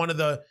is one of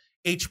the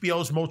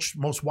HBO's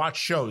most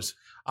watched shows.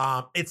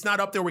 It's not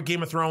up there with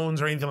Game of Thrones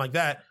or anything like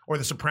that, or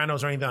The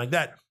Sopranos or anything like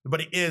that,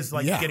 but it is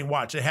getting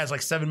watched. It has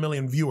like 7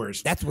 million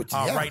viewers. That's what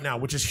right now,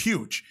 which is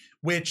huge.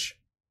 Which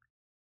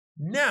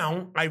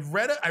now I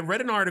read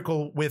an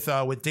article with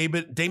Damon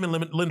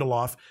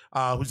Lindelof,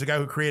 who's the guy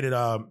who created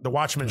the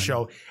Watchmen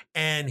show,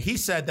 and he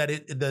said that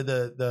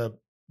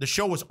the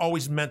show was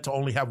always meant to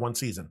only have 1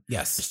 season.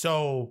 Yes.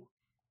 So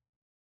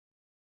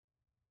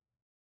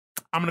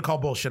I'm going to call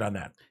bullshit on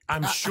that.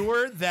 I'm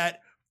sure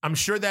that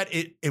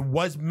it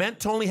was meant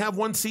to only have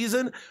one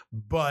season,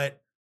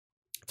 but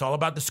it's all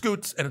about the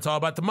scoots and it's all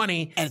about the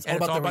money and it's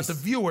all about the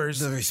viewers,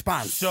 the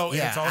response. So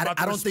it's all about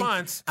the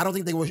response. I don't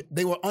think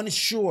they were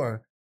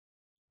unsure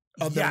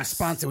of the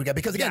response that we got,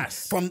 because again,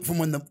 from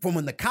when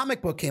the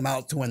comic book came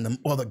out to when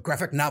the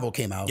graphic novel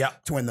came out,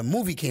 to when the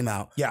movie came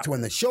out, to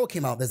when the show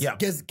came out,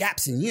 there's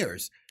gaps in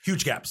years,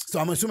 huge gaps. So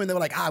I'm assuming they were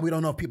like, we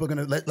don't know if people are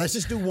gonna let's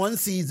just do one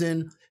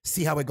season,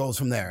 see how it goes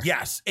from there.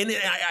 Yes, and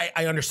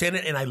I understand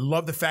it, and I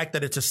love the fact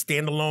that it's a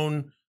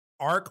standalone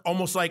arc,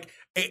 almost like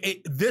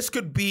this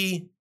could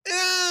be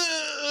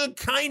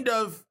kind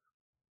of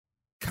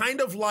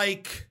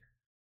like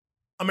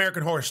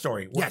American Horror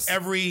Story, where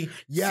every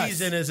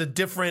season is a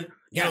different.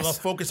 You know, they'll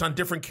focus on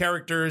different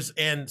characters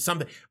and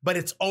something, but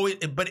it's always.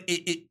 But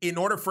in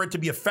order for it to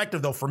be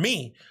effective, though, for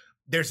me,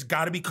 there's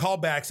got to be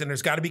callbacks and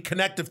there's got to be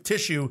connective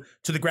tissue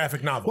to the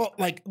graphic novel. Well,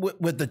 like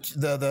with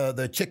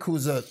the chick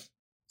who's a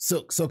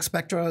Silk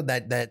Spectre,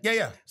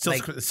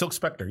 Silk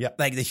Spectre,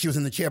 like she was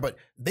in the chair, but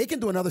they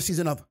can do another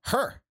season of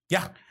her.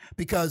 Yeah.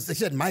 Because they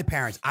said, my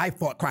parents, I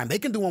fought crime. They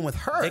can do one with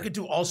her. They could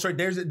do all sorts.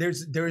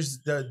 There's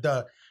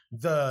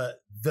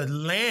the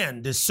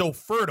land is so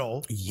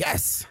fertile.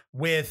 Yes.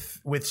 With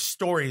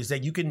stories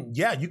that you could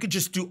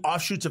just do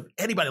offshoots of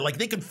anybody. Like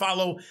they could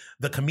follow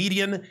the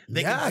comedian.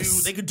 They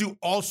could do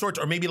all sorts,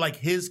 or maybe like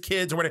his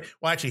kids or whatever.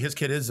 Well, actually his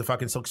kid is the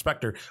fucking Silk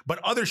Spectre, but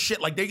other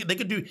shit like they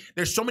could do.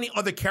 There's so many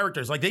other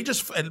characters. Like they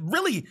just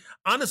really,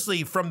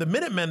 honestly, from the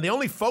Minutemen, they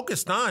only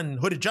focused on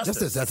Hooded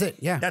Justice. That's it.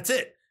 Yeah. That's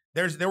it.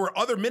 There were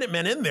other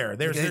Minutemen in there.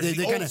 There's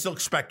the old Silk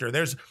Spectre.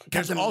 There's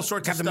all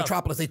sorts of stuff.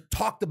 Metropolis. They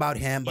talked about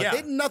him, but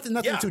they nothing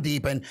too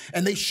deep. And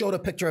they showed a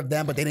picture of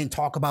them, but they didn't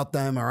talk about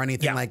them or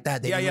anything like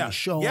that. They didn't really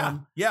show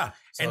them. Yeah.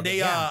 So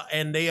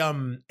and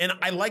and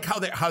I like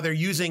how they're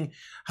using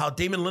how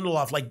Damon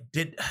Lindelof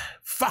did.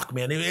 Fuck,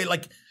 man.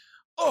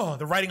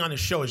 The writing on the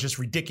show is just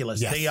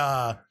ridiculous.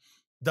 Yes.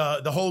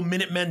 The whole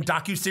Minutemen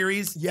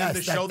docuseries,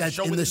 the show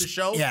within the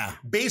show. Yeah.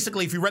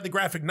 Basically, if you read the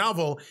graphic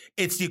novel,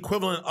 it's the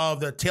equivalent of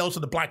the Tales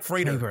of the Black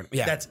Freighter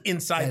that's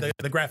inside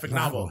the graphic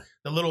novel.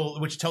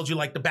 Which tells you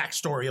like the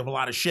backstory of a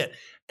lot of shit.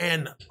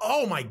 And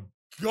oh my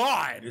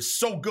God, it's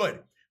so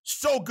good.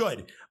 So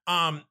good.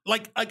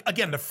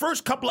 Again, the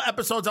first couple of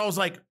episodes, I was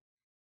like,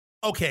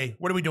 okay,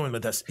 what are we doing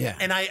with this? Yeah.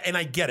 And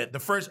I get it. The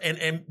first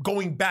and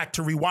going back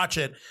to rewatch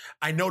it,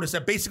 I noticed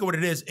that basically what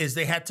it is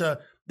they had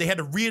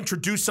to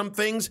reintroduce some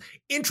things,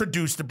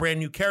 introduce the brand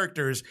new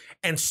characters,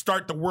 and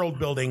start the world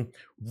building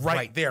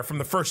right there from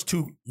the first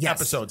two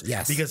episodes.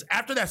 Yes. Because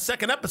after that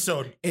second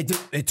episode,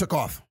 it took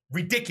off.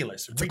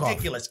 Ridiculous.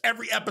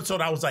 Every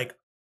episode I was like,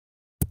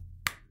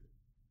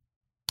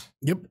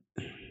 yep.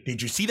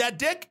 Did you see that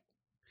dick?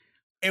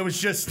 It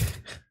was just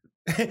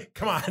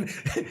come on.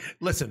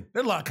 Listen,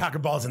 there's a lot of cock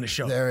and balls in the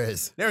show. There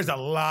is. There's a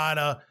lot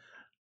of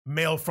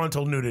male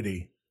frontal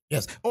nudity.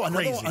 Yes. Oh,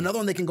 another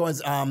one they can go is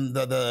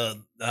the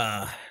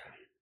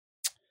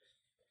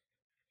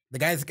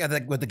guy's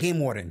got with the game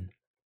warden.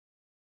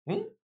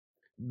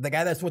 The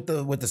guy that's with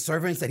the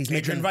servants that he's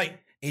Adrian Veidt.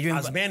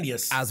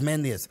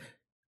 Ozymandias.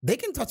 They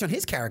can touch on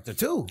his character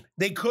too.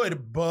 They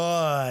could,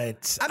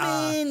 but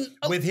I mean,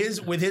 with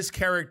his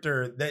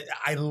character, that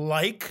I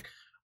like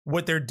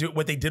what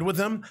they did with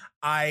him.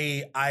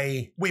 I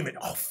wait a minute.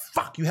 Oh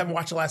fuck! You haven't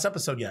watched the last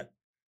episode yet.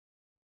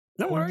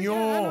 Don't worry. No.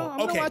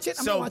 I'm gonna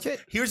watch it.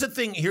 Here's the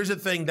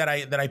thing that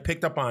I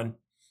picked up on,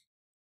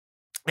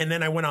 and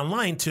then I went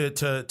online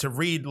to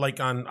read like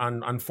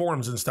on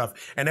forums and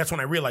stuff, and that's when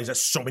I realized that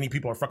so many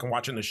people are fucking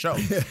watching the show.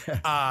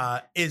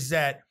 Is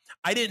that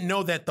I didn't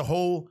know that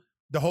all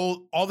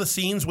the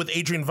scenes with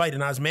Adrian Veidt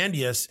and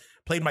Ozymandias,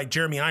 played by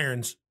Jeremy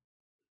Irons,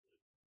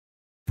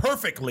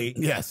 perfectly.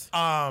 Yes.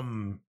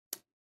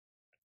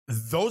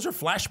 Those are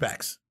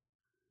flashbacks.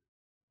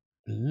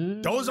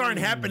 Those aren't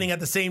happening at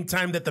the same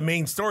time that the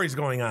main story is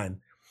going on.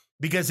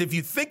 Because if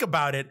you think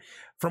about it,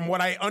 from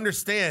what I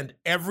understand,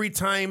 every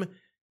time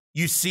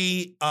you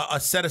see a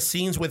set of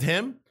scenes with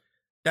him,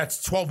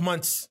 that's 12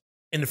 months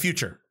in the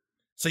future.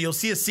 So you'll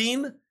see a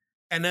scene,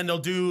 and then they'll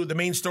do the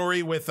main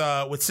story with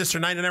Sister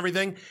Night and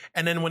everything.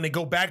 And then when they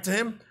go back to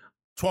him,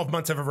 12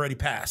 months have already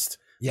passed.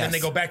 Yes. Then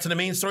they go back to the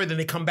main story. Then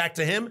they come back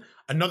to him.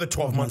 Another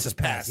 12 months has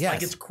passed. Yes.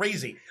 Like, it's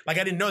crazy. Like,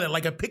 I didn't know that.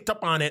 Like, I picked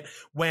up on it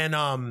when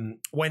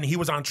he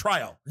was on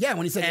trial. Yeah,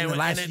 when he said in the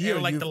last year.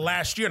 The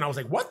last year. And I was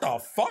like, what the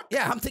fuck?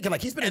 Yeah, I'm thinking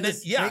like he's been in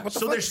this. Yeah,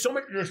 so there's so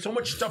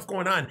much stuff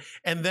going on.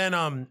 And then,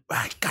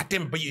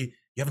 goddamn, but you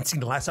haven't seen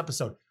the last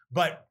episode.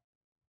 But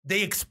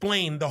they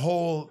explain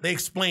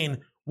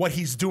what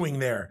he's doing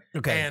there.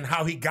 Okay. And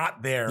how he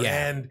got there.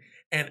 Yeah.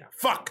 And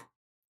fuck.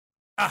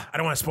 I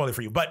don't want to spoil it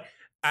for you. But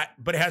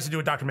it has to do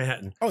with Dr.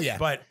 Manhattan. Oh yeah,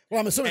 but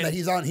I'm assuming that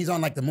he's on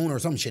like the moon or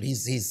some shit.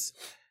 He's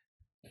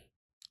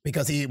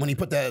because when he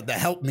put the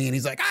help me and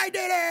he's like, I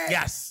did it.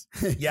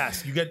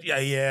 Yes. You get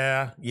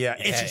yeah.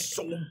 It's just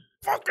so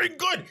fucking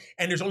good.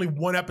 And there's only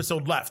one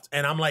episode left,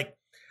 and I'm like,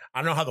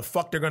 I don't know how the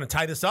fuck they're gonna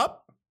tie this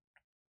up,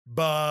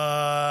 but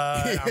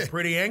I'm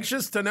pretty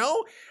anxious to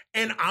know.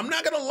 And I'm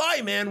not gonna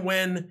lie,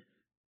 man.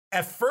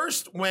 at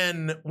first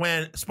when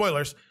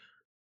spoilers,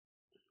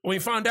 when we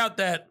found out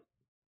that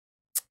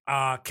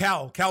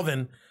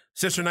Calvin,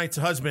 Sister Knight's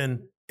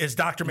husband, is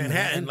Dr.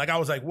 Manhattan, like I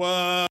was like,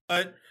 what?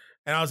 And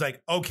I was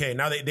like, okay,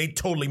 now they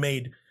totally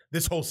made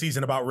this whole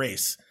season about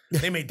race.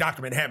 They made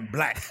Dr. Manhattan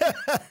black.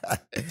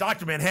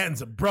 Dr.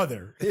 Manhattan's a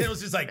brother. And it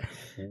was just like,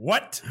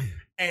 what?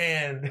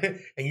 And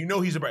you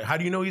know he's a brother. How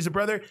do you know he's a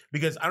brother?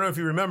 Because I don't know if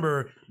you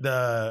remember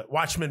the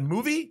Watchmen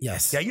movie.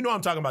 Yes. Yeah, you know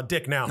I'm talking about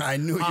Dick now. I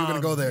knew you were going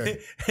to go there.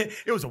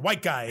 It was a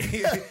white guy.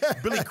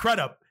 Billy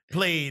Crudup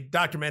played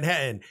Dr.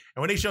 Manhattan.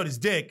 And when they showed his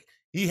dick,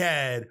 he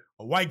had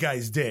a white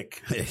guy's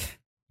dick.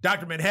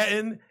 Dr.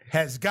 Manhattan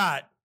has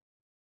got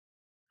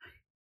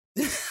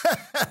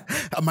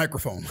a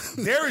microphone.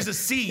 There is a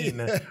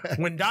scene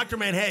when Dr.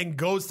 Manhattan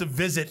goes to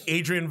visit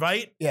Adrian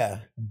Veidt,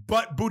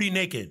 butt booty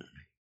naked.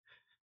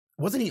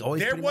 Wasn't he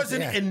always? There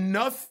wasn't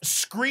enough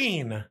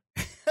screen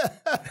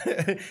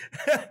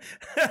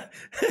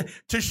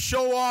to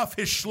show off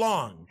his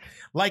schlong.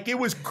 Like it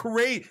was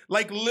great.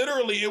 Like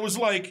literally, it was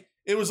like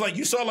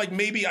you saw like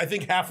maybe I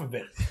think half of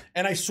it.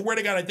 And I swear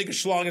to God, I think a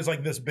schlong is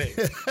like this big.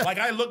 Like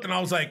I looked and I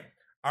was like,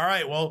 all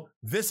right, well,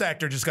 this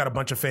actor just got a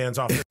bunch of fans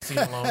off the scene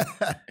alone.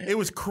 It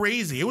was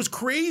crazy. It was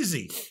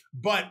crazy.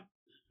 But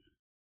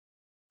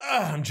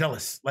I'm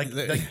jealous. Like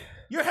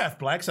you're half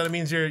black, so that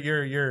means you're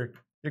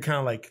kind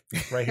of like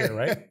right here,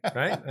 right?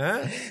 Right?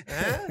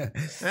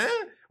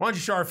 Why don't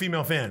you show our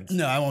female fans?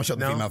 No, I won't show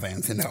the female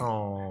fans. No.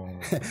 Oh.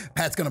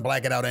 Pat's gonna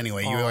black it out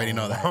anyway. You already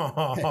know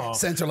that.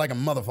 Censor like a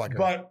motherfucker.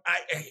 But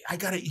I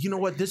gotta, you know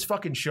what? This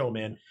fucking show,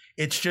 man.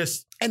 It's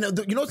just. And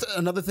you know what's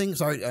another thing?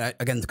 Sorry,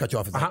 again, to cut you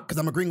off. Because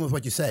I'm agreeing with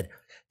what you said.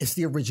 It's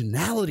the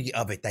originality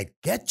of it that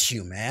gets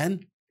you, man.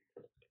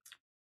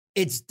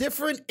 It's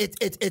different.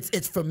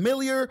 It's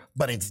familiar,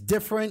 but it's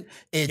different.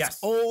 It's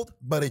old,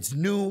 but it's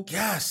new.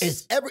 Yes.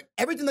 It's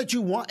everything that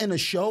you want in a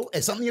show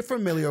is something you're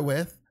familiar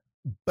with,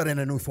 but in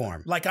a new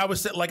form. Like I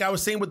was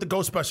saying with the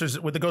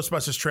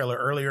Ghostbusters trailer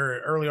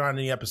earlier on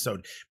in the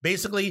episode.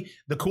 Basically,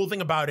 the cool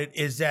thing about it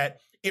is that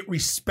it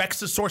respects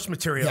the source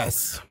material,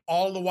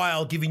 all the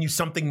while giving you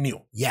something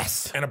new,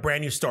 and a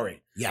brand new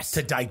story,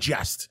 to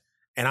digest.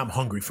 And I'm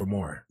hungry for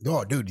more.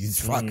 Oh, dude,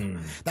 he's fuck.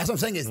 That's what I'm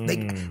saying. Is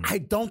I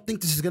don't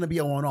think this is going to be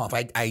a one-off.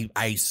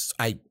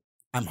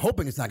 I'm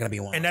hoping it's not going to be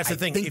a one-off. And that's the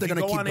thing. If you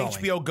go on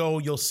HBO Go,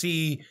 you'll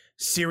see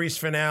series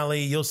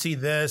finale, you'll see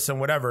this and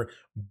whatever.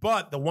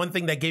 But the one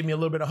thing that gave me a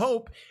little bit of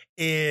hope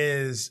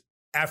is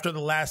after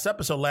the last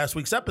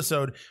week's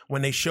episode,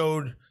 when they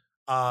showed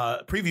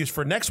previews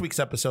for next week's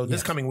episode,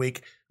 this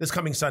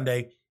coming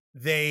Sunday,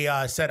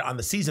 they said on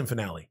the season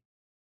finale.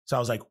 So I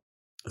was like,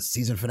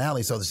 season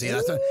finale. So that's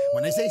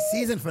when they say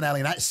season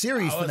finale, not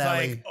series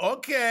finale. Like,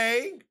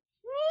 okay.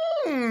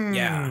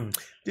 Yeah.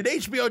 Did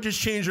HBO just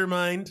change their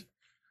mind?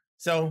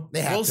 So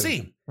we'll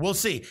see. We'll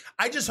see.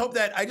 I just hope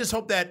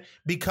that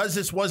because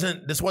this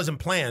wasn't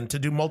planned to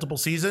do multiple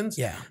seasons,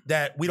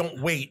 that we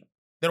don't wait.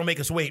 They don't make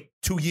us wait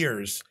 2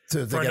 years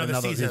for another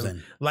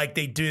season like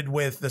they did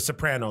with The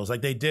Sopranos,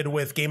 like they did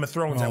with Game of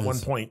Thrones at one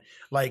point.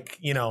 Like,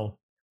 you know,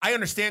 I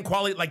understand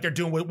quality like they're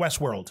doing with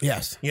Westworld.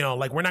 Yes. You know,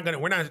 like we're not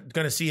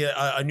gonna see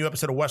a new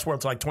episode of Westworld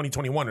till like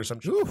 2021 or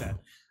something like that.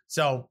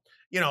 So,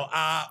 you know,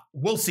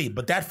 we'll see.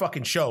 But that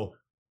fucking show,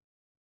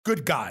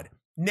 good God.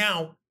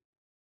 Now,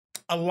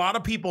 a lot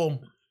of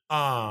people,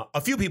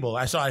 a few people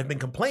I saw have been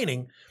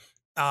complaining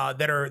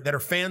that are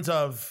fans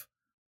of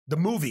the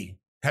movie,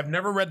 have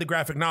never read the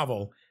graphic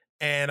novel,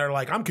 and are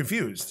like, I'm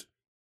confused.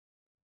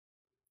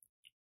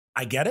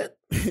 I get it.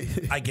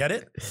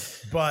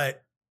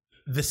 But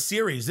this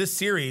series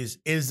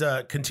is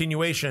a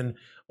continuation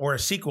or a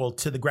sequel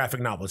to the graphic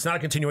novel. It's not a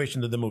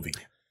continuation to the movie.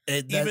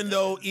 Even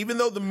though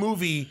the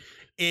movie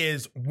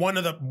is one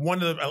of the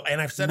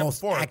and I've said it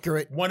before,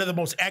 one of the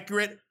most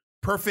accurate,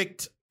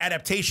 perfect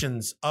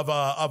adaptations of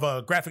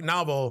a graphic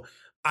novel,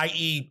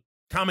 i.e.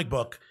 comic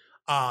book,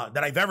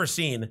 that I've ever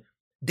seen.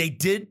 They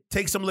did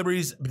take some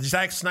liberties.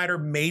 Zack Snyder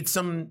made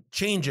some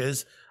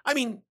changes. I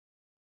mean,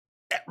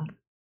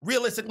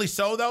 realistically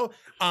so though.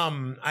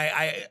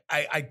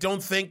 I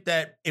don't think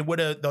that it would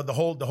have the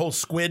whole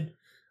squid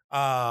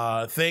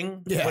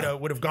thing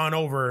would have gone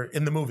over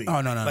in the movie. Oh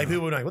no. Like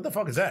people were like, what the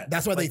fuck is that?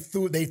 That's why they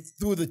threw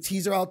the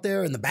teaser out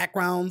there in the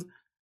background.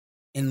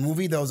 In the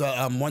movie, there was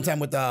one time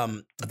with I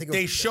think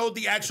they showed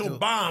the actual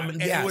bomb,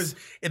 and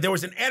there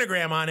was an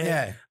anagram on it.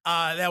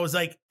 That was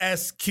like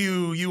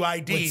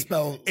SQUID.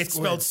 It's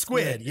spelled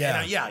squid.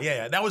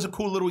 Yeah. That was a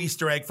cool little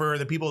Easter egg for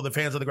the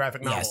fans of the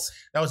graphic novel. Yes.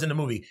 That was in the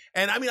movie,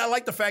 and I mean, I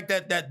like the fact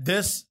that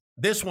this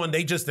one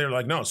they're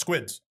like, no,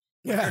 squids.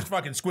 Yeah, there's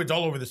fucking squids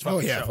all over this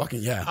fucking show.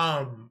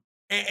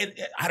 And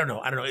I don't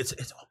know. It's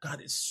oh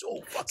god, it's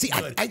so fucking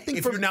good. I think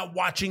if you're not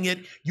watching it,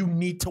 you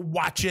need to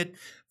watch it.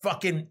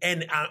 Fucking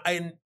and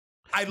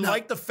I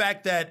like the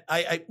fact that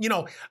I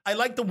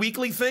like the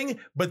weekly thing,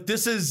 but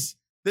this is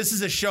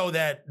a show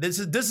that this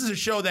is a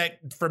show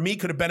that for me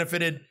could have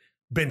benefited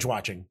binge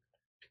watching.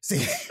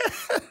 See,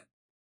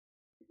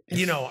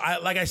 you know,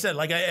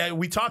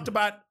 we talked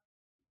about.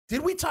 Did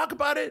we talk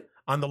about it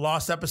on the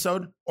Lost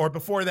episode or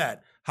before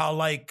that? How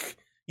like,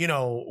 you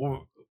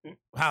know,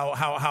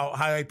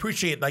 I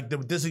appreciate like the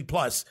Disney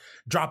Plus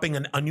dropping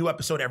a new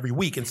episode every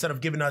week instead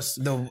of giving us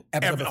The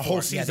episode a before. whole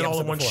Yeah, season the all in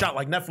episode one before. shot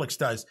like Netflix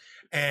does.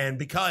 And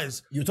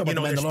because You're talking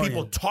about The there's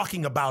people Mandalorian.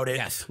 talking about it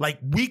Yes. like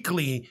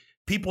weekly,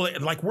 people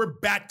like we're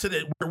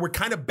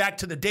kind of back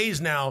to the days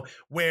now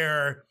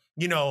where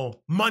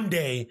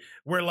Monday,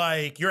 we're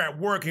like, you're at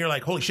work and you're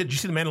like, holy shit, did you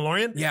see The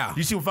Mandalorian? Yeah.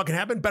 You see what fucking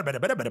happened?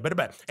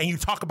 And you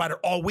talk about it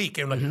all week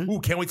and like, ooh,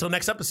 can't wait till the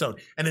next episode.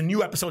 And a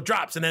new episode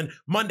drops. And then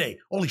Monday,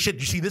 holy shit,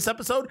 did you see this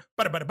episode?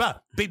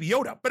 Baby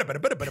Yoda.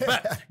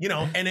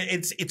 And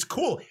it's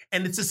cool.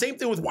 And it's the same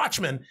thing with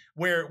Watchmen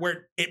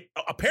where it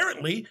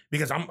apparently,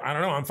 because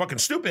I'm fucking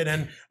stupid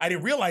and I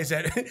didn't realize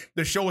that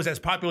the show was as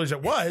popular as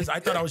it was. I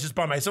thought I was just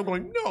by myself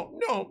going, no,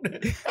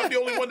 I'm the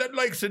only one that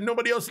likes it.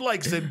 Nobody else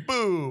likes it.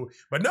 Boo.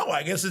 But no,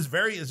 I guess it's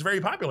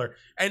very popular,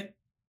 and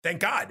thank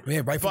God.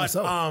 Yeah, rightfully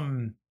so.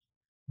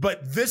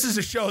 But this is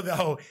a show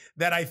though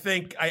that I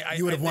think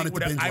You would have wanted to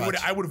binge watch.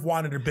 I would have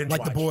wanted to binge Like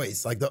watch. The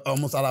Boys, like the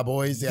almost a la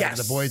Boys. Yeah,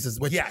 Yes. The Boys is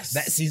which Yes.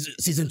 that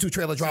season 2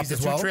 trailer dropped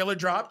Season as well. 2 trailer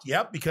dropped.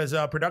 Yep, because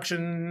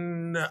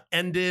production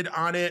ended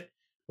on it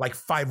like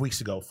 4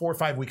 or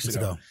 5 weeks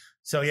ago.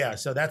 So yeah,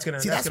 so that's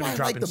gonna See, that's gonna why be I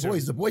dropping like The soon.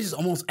 Boys. The Boys is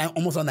almost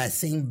on that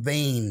same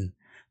vein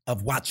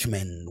of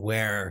Watchmen,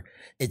 where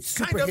it's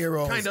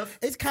superheroes. Kind of.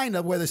 It's kind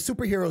of where they're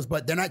superheroes,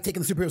 but they're not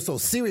taking the superheroes so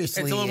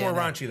seriously. It's a little more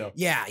and, raunchy though.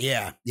 Yeah.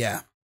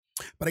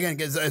 But again,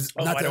 it's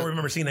Although not I don't to,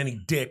 remember seeing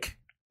any dick,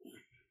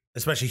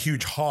 especially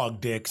huge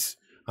hog dicks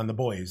on The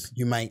Boys.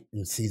 you might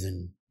in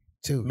season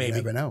 2. Maybe. You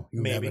never know.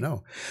 You Maybe. never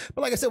know.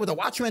 But like I said, with the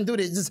Watchmen, dude,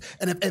 it's just,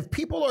 and if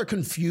people are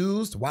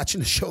confused watching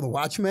the show The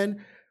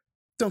Watchmen,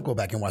 don't go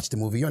back and watch the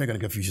movie. You're only going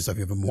to confuse yourself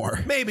even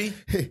more. Maybe.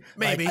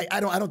 Maybe. Like, I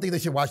don't think they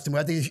should watch the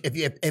movie. I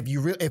think if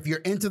you're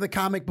into the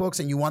comic books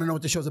and you want to know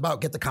what the show's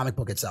about, get the comic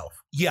book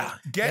itself. Yeah,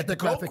 Get the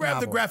go graphic grab the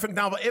novel. graphic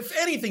novel. If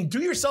anything,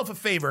 do yourself a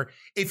favor.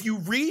 If you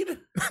read,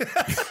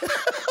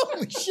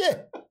 Holy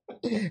shit!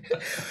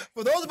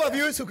 For those of our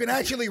viewers who can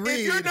actually read,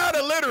 if you're not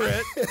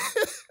illiterate,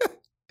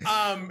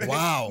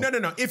 Wow.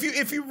 No. If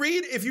you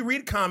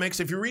read comics,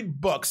 if you read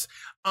books,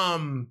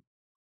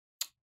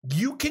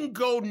 you can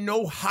go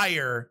no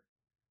higher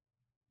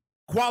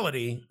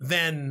quality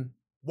than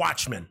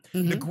Watchmen.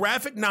 Mhm. The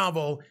graphic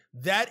novel,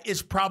 that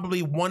is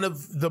probably one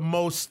of the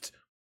most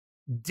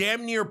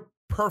damn near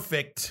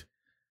perfect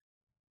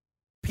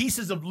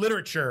pieces of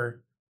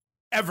literature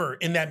ever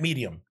in that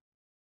medium,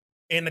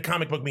 in the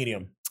comic book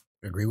medium.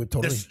 agree with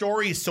totally. The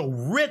story is so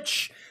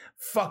rich.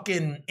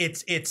 Fucking,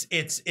 it's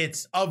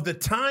of the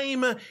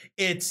time.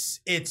 It's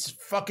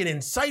fucking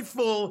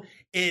insightful.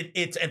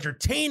 It's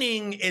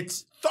entertaining.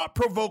 It's thought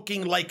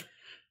provoking. Like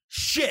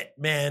shit,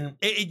 man.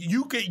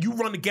 You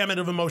run the gamut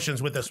of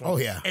emotions with this one. Oh,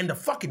 yeah. And the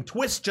fucking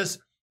twist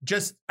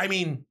just I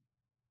mean.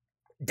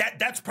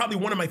 That's probably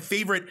one of my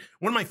favorite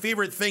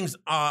things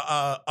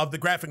of the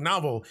graphic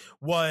novel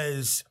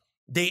was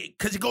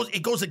because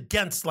it goes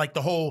against like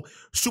the whole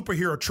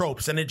superhero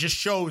tropes, and it just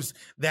shows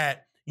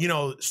that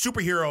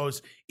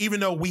superheroes, even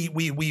though we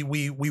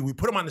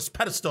put them on this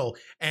pedestal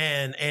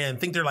and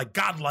think they're like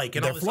godlike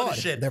and They're all this flawed.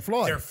 other shit, They're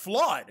flawed. They're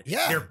flawed.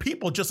 Yeah. They're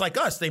people just like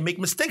us. They make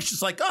mistakes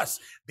just like us.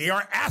 They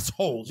are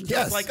assholes just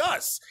Yes. like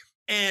us.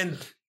 And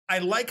I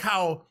like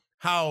how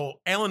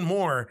Alan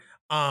Moore.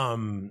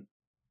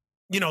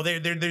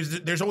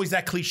 There's always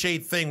that cliche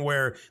thing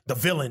where the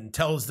villain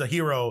tells the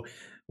hero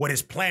what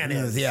his plan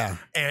is, Yeah.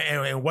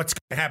 and what's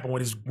going to happen,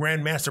 what his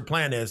grand master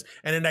plan is,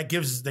 and then that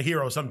gives the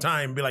hero some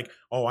time to be like,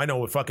 oh, I know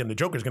what fucking the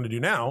Joker's going to do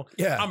now.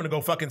 Yeah. I'm going to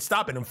go fucking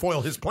stop it and foil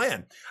his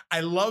plan.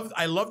 I love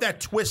that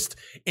twist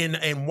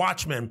in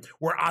Watchmen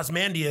where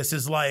Ozymandias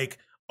is like,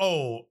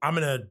 oh, I'm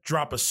going to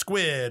drop a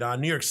squid on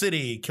New York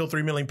City, kill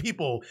 3 million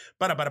people,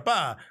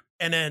 ba-da-ba-da-ba.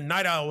 And then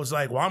Night Owl was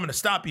like, well, I'm going to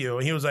stop you.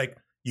 And he was like,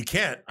 you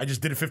can't. I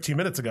just did it 15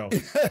 minutes ago.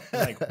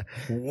 Like,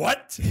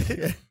 what?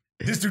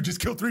 This dude just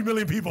killed 3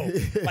 million people.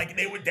 Like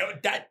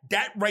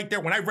that right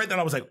there. When I read that,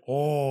 I was like,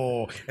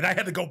 oh, and I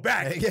had to go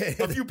back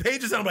a few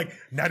pages, and I'm like,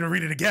 now to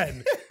read it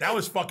again. That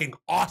was fucking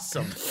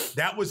awesome.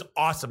 That was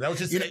awesome. That was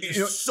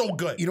just so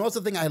good. You know what's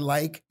the thing I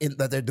like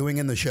that they're doing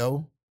in the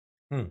show?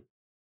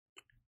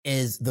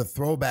 Is the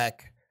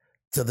throwback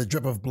to the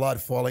drip of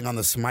blood falling on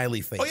the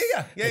smiley face. Oh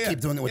yeah. They keep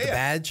doing it with the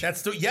badge.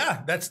 That's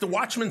the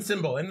Watchman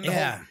symbol and the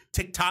whole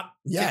TikTok.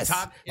 Yes.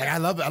 TikTok. Like I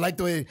love it. I like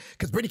the way,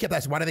 because Brittany kept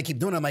asking, why do they keep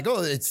doing it? I'm like,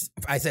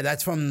 I said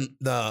that's from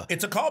the.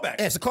 It's a callback.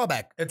 Yeah, it's a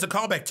callback. It's a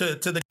callback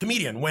to the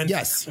comedian when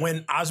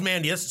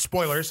Ozymandias,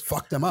 spoilers,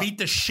 fucked him up, beat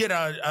the shit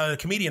out of the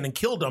comedian and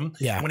killed him.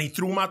 Yeah. When he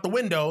threw him out the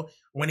window,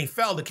 when he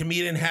fell, the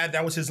comedian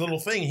that was his little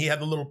thing. He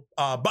had the little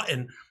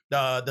button,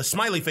 the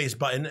smiley face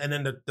button, and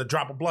then the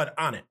drop of blood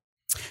on it.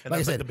 And like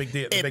that's I said, the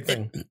big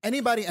thing.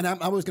 Anybody, and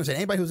I was going to say,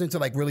 anybody who's into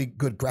like really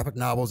good graphic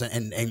novels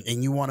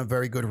and you want a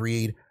very good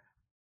read,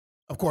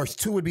 of course,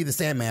 2 would be The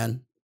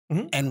Sandman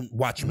and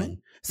Watchmen. Mm-hmm.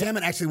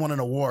 Sandman actually won an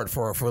award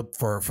for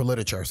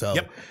literature. So,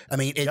 I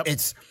mean,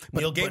 it's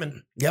Neil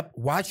Gaiman.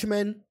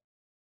 Watchmen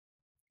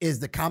is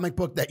the comic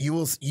book that you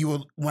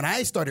will when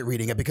I started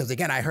reading it, because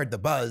again, I heard the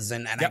buzz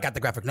and I got the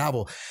graphic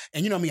novel,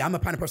 and you know me, I'm the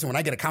kind of person when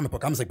I get a comic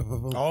book, I'm just like,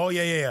 oh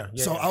yeah.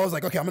 So I was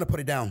like, okay, I'm going to put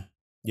it down.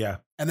 Yeah.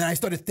 And then I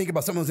started thinking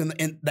about some of those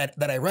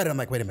that I read. And I'm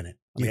like, wait a minute.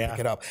 Let me pick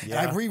it up.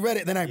 Yeah. And I reread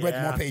it. Then I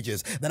read more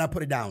pages. Then I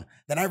put it down.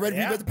 Then I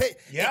reread the page.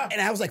 Yeah.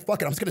 And I was like,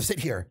 fuck it. I'm just going to sit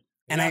here.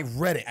 And I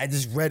read it. I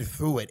just read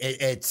through it.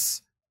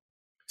 It's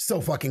so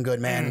fucking good,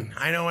 man.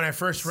 I know when I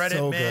first read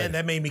So it, man, good.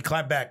 that made me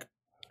clap back.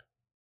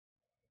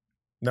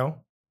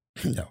 No?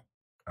 No.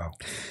 Oh.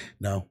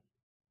 No.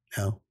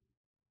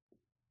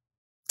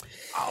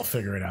 I'll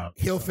figure it out.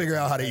 He'll figure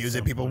out how to use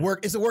it, people.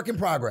 It's a work in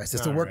progress.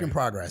 It's a work in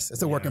progress.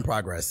 It's a work in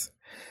progress.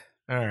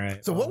 All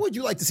right. So what would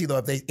you like to see,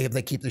 though, if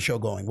they keep the show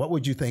going? What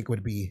would you think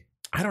would be?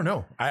 I don't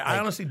know. I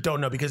honestly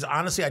don't know because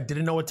honestly, I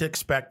didn't know what to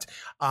expect.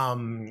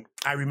 I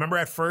remember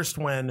at first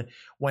when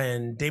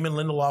Damon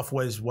Lindelof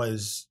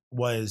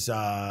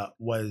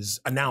was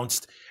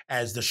announced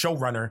as the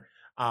showrunner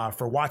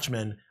for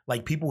Watchmen,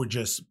 like people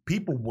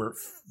were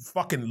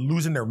fucking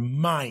losing their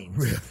minds.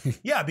 Really?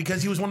 Yeah,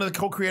 because he was one of the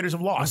co-creators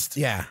of Lost.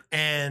 Yeah.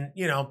 And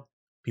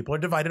people are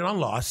divided on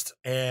Lost,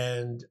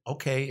 and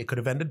okay, it could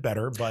have ended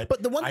better,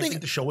 but the one I thing,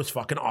 think the show was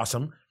fucking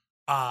awesome.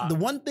 The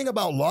one thing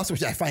about Lost,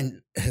 which I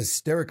find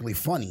hysterically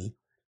funny,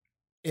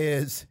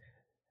 is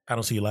I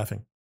don't see you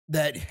laughing.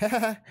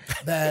 that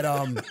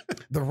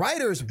the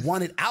writers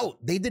wanted out.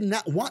 They did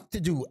not want to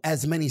do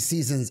as many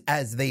seasons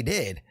as they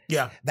did.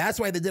 Yeah. That's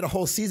why they did a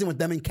whole season with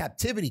them in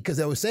captivity, because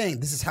they were saying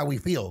this is how we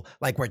feel,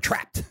 like we're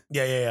trapped.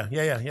 Yeah.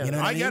 You know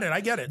what I mean?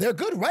 I get it. They're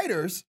good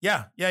writers.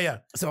 Yeah.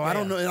 So I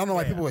don't know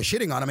why people were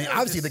shitting on him. I mean, Yeah,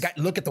 obviously just- the guy,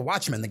 look at the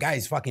Watchmen. The guy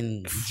is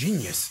fucking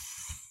genius.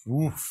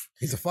 Oof.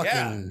 He's a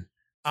fucking.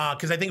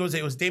 Because I think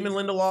it was Damon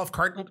Lindelof,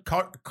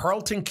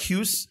 Carlton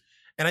Cuse,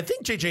 and I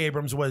think J.J.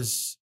 Abrams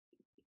was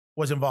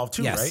involved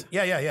too, Yes. right?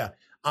 Yeah.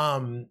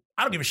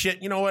 I don't give a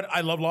shit. You know what?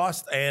 I love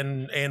Lost,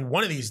 and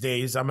one of these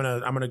days I'm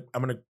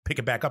gonna pick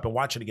it back up and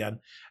watch it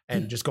again,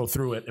 and just go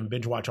through it and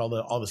binge watch all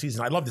the seasons.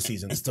 I love the And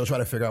seasons. still try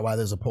to figure out why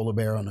there's a polar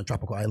bear on a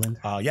tropical island.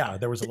 Yeah,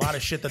 there was a lot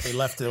of shit that they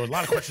left. There was a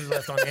lot of questions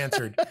left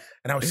unanswered,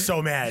 and I was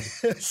so mad.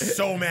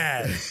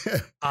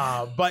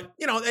 But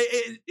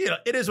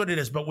it is what it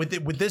is. But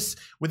with this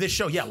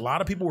show, yeah, a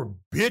lot of people were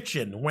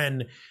bitching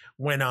when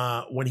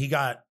he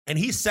got, and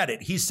he said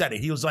it.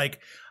 He was like,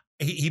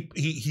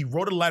 he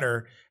wrote a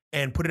letter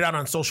and put it out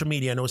on social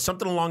media, and it was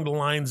something along the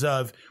lines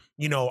of,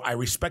 I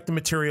respect the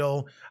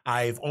material.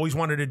 I've always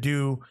wanted to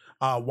do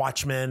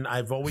Watchmen.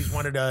 I've always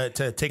wanted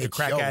to take a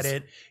crack at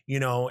it,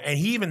 and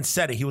he even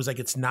said it. He was like,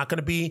 it's not going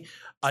to be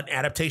an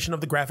adaptation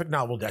of the graphic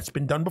novel. That's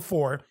been done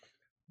before.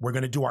 We're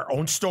going to do our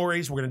own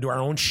stories. We're going to do our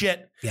own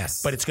shit.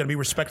 Yes. But it's going to be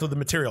respectful of the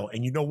material.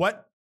 And you know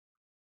what?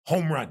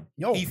 Home run.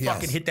 He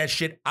fucking hit that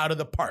shit out of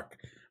the park.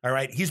 All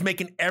right. He's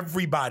making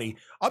everybody,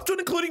 up to and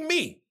including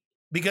me.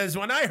 Because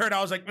when I heard, I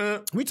was like,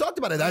 we talked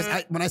about it.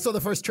 When I saw the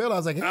first trailer, I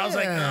was like,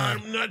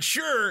 I'm not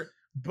sure,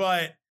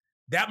 but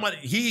that much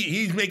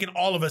he's making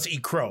all of us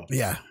eat crow.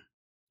 Yeah,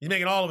 he's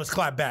making all of us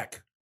clap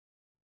back.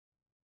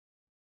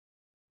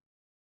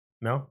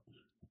 No,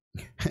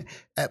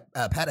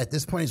 Pat. At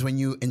this point is when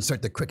you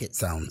insert the cricket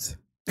sounds.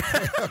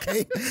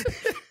 Okay.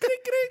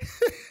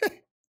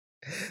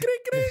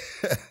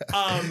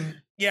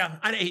 Yeah,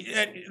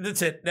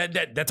 that's it.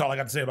 That's all I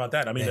got to say about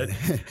that. I mean,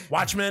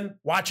 Watchmen,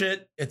 watch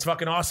it. It's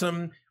fucking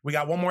awesome. We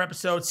got one more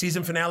episode,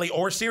 season finale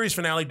or series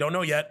finale. Don't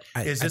know yet.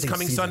 Is this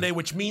coming Sunday?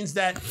 Which means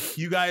that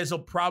you guys will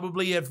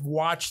probably have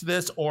watched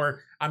this,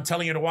 or I'm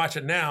telling you to watch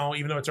it now,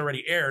 even though it's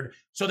already aired.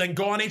 So then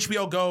go on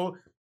HBO Go.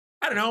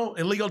 I don't know,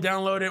 illegal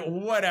download it,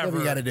 whatever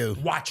you got to do.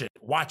 Watch it.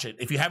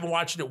 If you haven't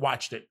watched it,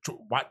 watched it.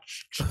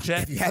 Watch it.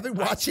 If you haven't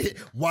watched it,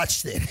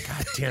 watched it.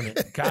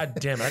 God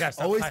damn it. I got to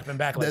stop typing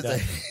back like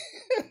that.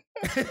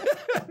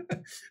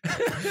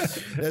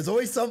 There's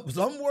always some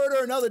word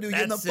or another, dude.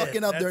 You're not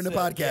fucking up during the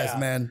podcast,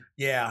 man.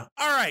 Yeah.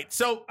 All right.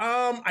 So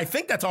I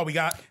think that's all we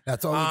got.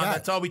 That's all we got.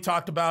 That's all we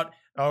talked about,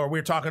 or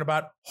we're talking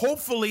about.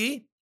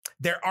 Hopefully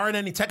there aren't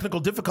any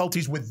technical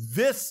difficulties with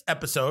this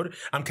episode.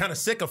 I'm kind of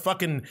sick of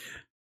fucking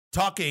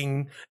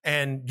talking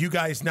and you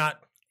guys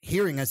not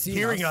hearing us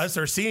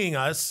or seeing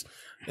us.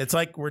 It's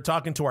like we're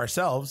talking to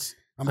ourselves.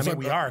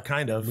 We are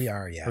kind of. We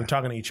are, yeah. We're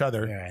talking to each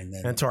other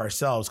and to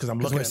ourselves because I'm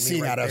looking at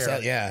me right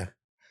there. Yeah.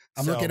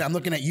 I'm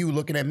looking at you,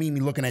 looking at me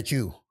looking at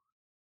you.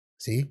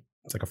 See?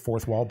 It's like a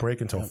fourth wall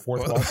break into a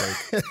fourth wall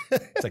break.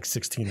 It's like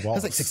 16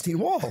 walls. That's like 16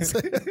 walls.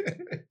 All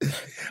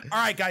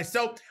right, guys.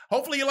 So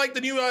hopefully you like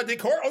the new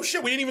decor. Oh,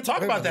 shit. We didn't even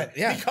talk about that.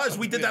 Yeah. Because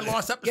we did that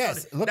last episode.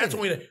 Yes. That's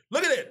what we did.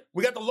 Look at it.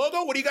 We got the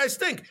logo. What do you guys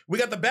think? We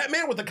got the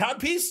Batman with the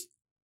codpiece.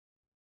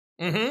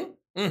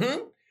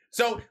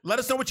 So let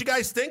us know what you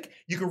guys think.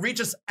 You can reach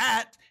us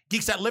at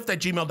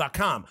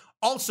geeks@lift@gmail.com.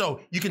 Also,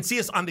 you can see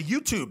us on the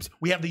YouTubes.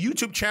 We have the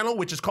YouTube channel,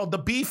 which is called the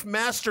Beef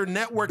Master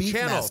Network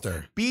channel.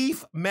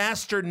 Beef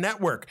Master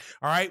Network.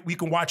 All right. We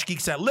can watch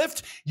Geeks at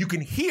Lift. You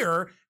can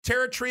hear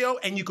Terror Trio,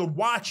 and you can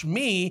watch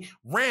me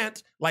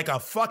rant like a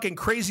fucking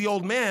crazy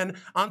old man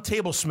on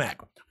Table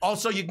Smack.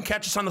 Also, you can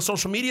catch us on the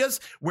social medias.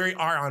 We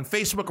are on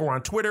Facebook. We're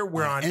on Twitter.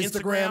 We're on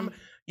Instagram.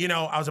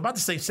 I was about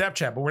to say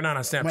Snapchat, but we're not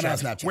on Snapchat. We're not on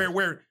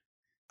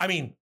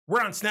Snapchat.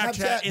 We're on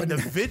Snapchat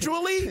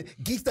individually.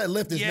 Geeks That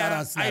Lift is not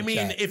on Snapchat. I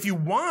mean, if you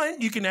want,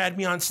 you can add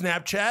me on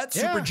Snapchat,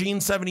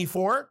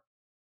 SuperGene74.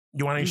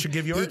 You want? You should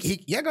give yours.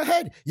 Yeah, go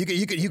ahead.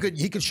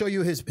 He could show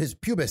you his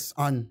pubis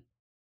on.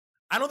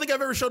 I don't think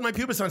I've ever showed my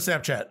pubis on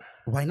Snapchat.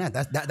 Why not?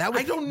 That would.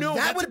 I don't know.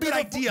 That's a good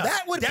idea.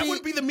 That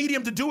would be the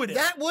medium to do it in.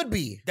 That would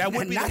be the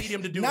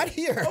medium to do it. Not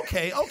here.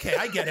 Okay.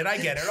 I get it.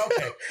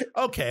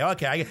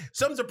 Okay.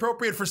 Some's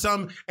appropriate for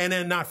some, and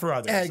then not for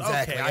others.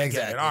 Exactly. Okay, I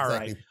get it. All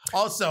right.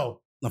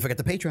 Also, don't forget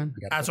the Patreon.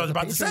 That's what I was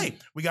about to say.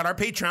 We got our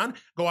Patreon.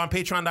 Go on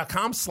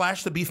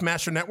patreon.com/the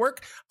Beefmaster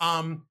Network.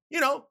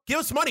 Give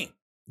us money.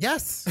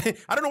 Yes.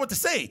 I don't know what to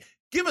say.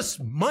 Give us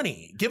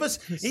money.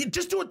 Just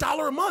do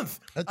 $1 a month.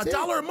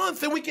 $1 a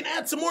month, and we can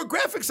add some more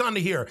graphics onto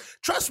here.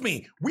 Trust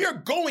me, we are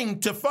going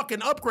to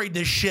fucking upgrade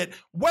this shit,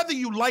 whether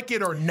you like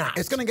it or not.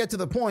 It's going to get to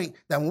the point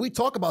that when we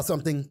talk about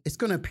something, it's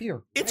going to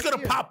appear. It's going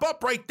to pop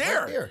up right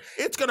there.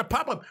 It's going to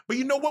pop up. But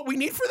you know what we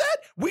need for that?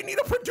 We need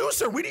a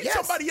producer. We need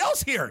somebody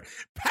else here.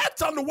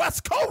 Pat's on the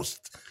West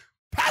Coast.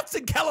 Pat's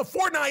in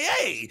California.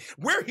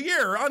 We're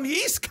here on the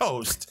East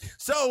Coast.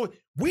 So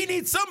we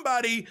need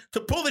somebody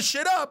to pull the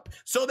shit up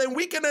so then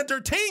we can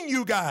entertain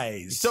you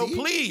guys. So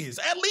please,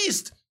 at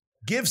least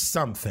give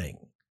something.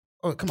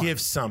 Oh, come on. Give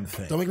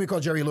something. Don't make me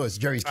call Jerry Lewis.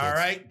 Jerry's kids. All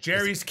right.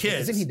 Jerry's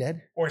kids. Isn't he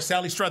dead? Or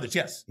Sally Struthers.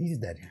 Yes. He's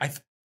dead.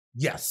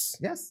 Yes.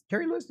 Yes.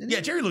 Jerry Lewis?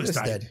 Jerry Lewis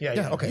died. Dead.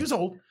 Yeah. Okay. He was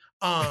old.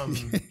 But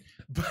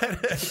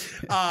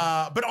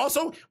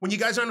also, when you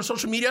guys are on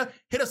social media,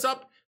 hit us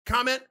up,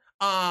 comment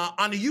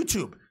on the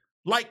YouTube.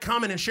 Like,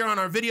 comment, and share on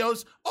our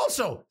videos.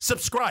 Also,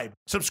 subscribe.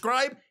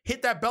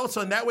 Hit that bell so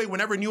in that way,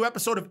 whenever a new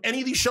episode of any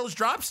of these shows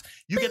drops,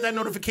 you get that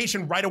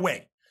notification right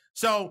away.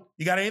 So,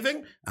 you got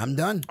anything? I'm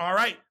done. All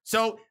right.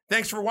 So,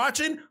 thanks for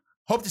watching.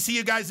 Hope to see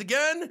you guys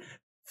again.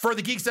 For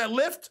the Geeks That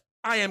Lift,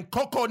 I am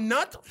Coco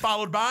Nut,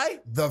 followed by...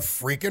 The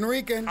Freakin'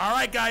 Rican. All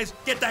right, guys.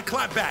 Get that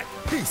clap back.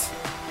 Peace.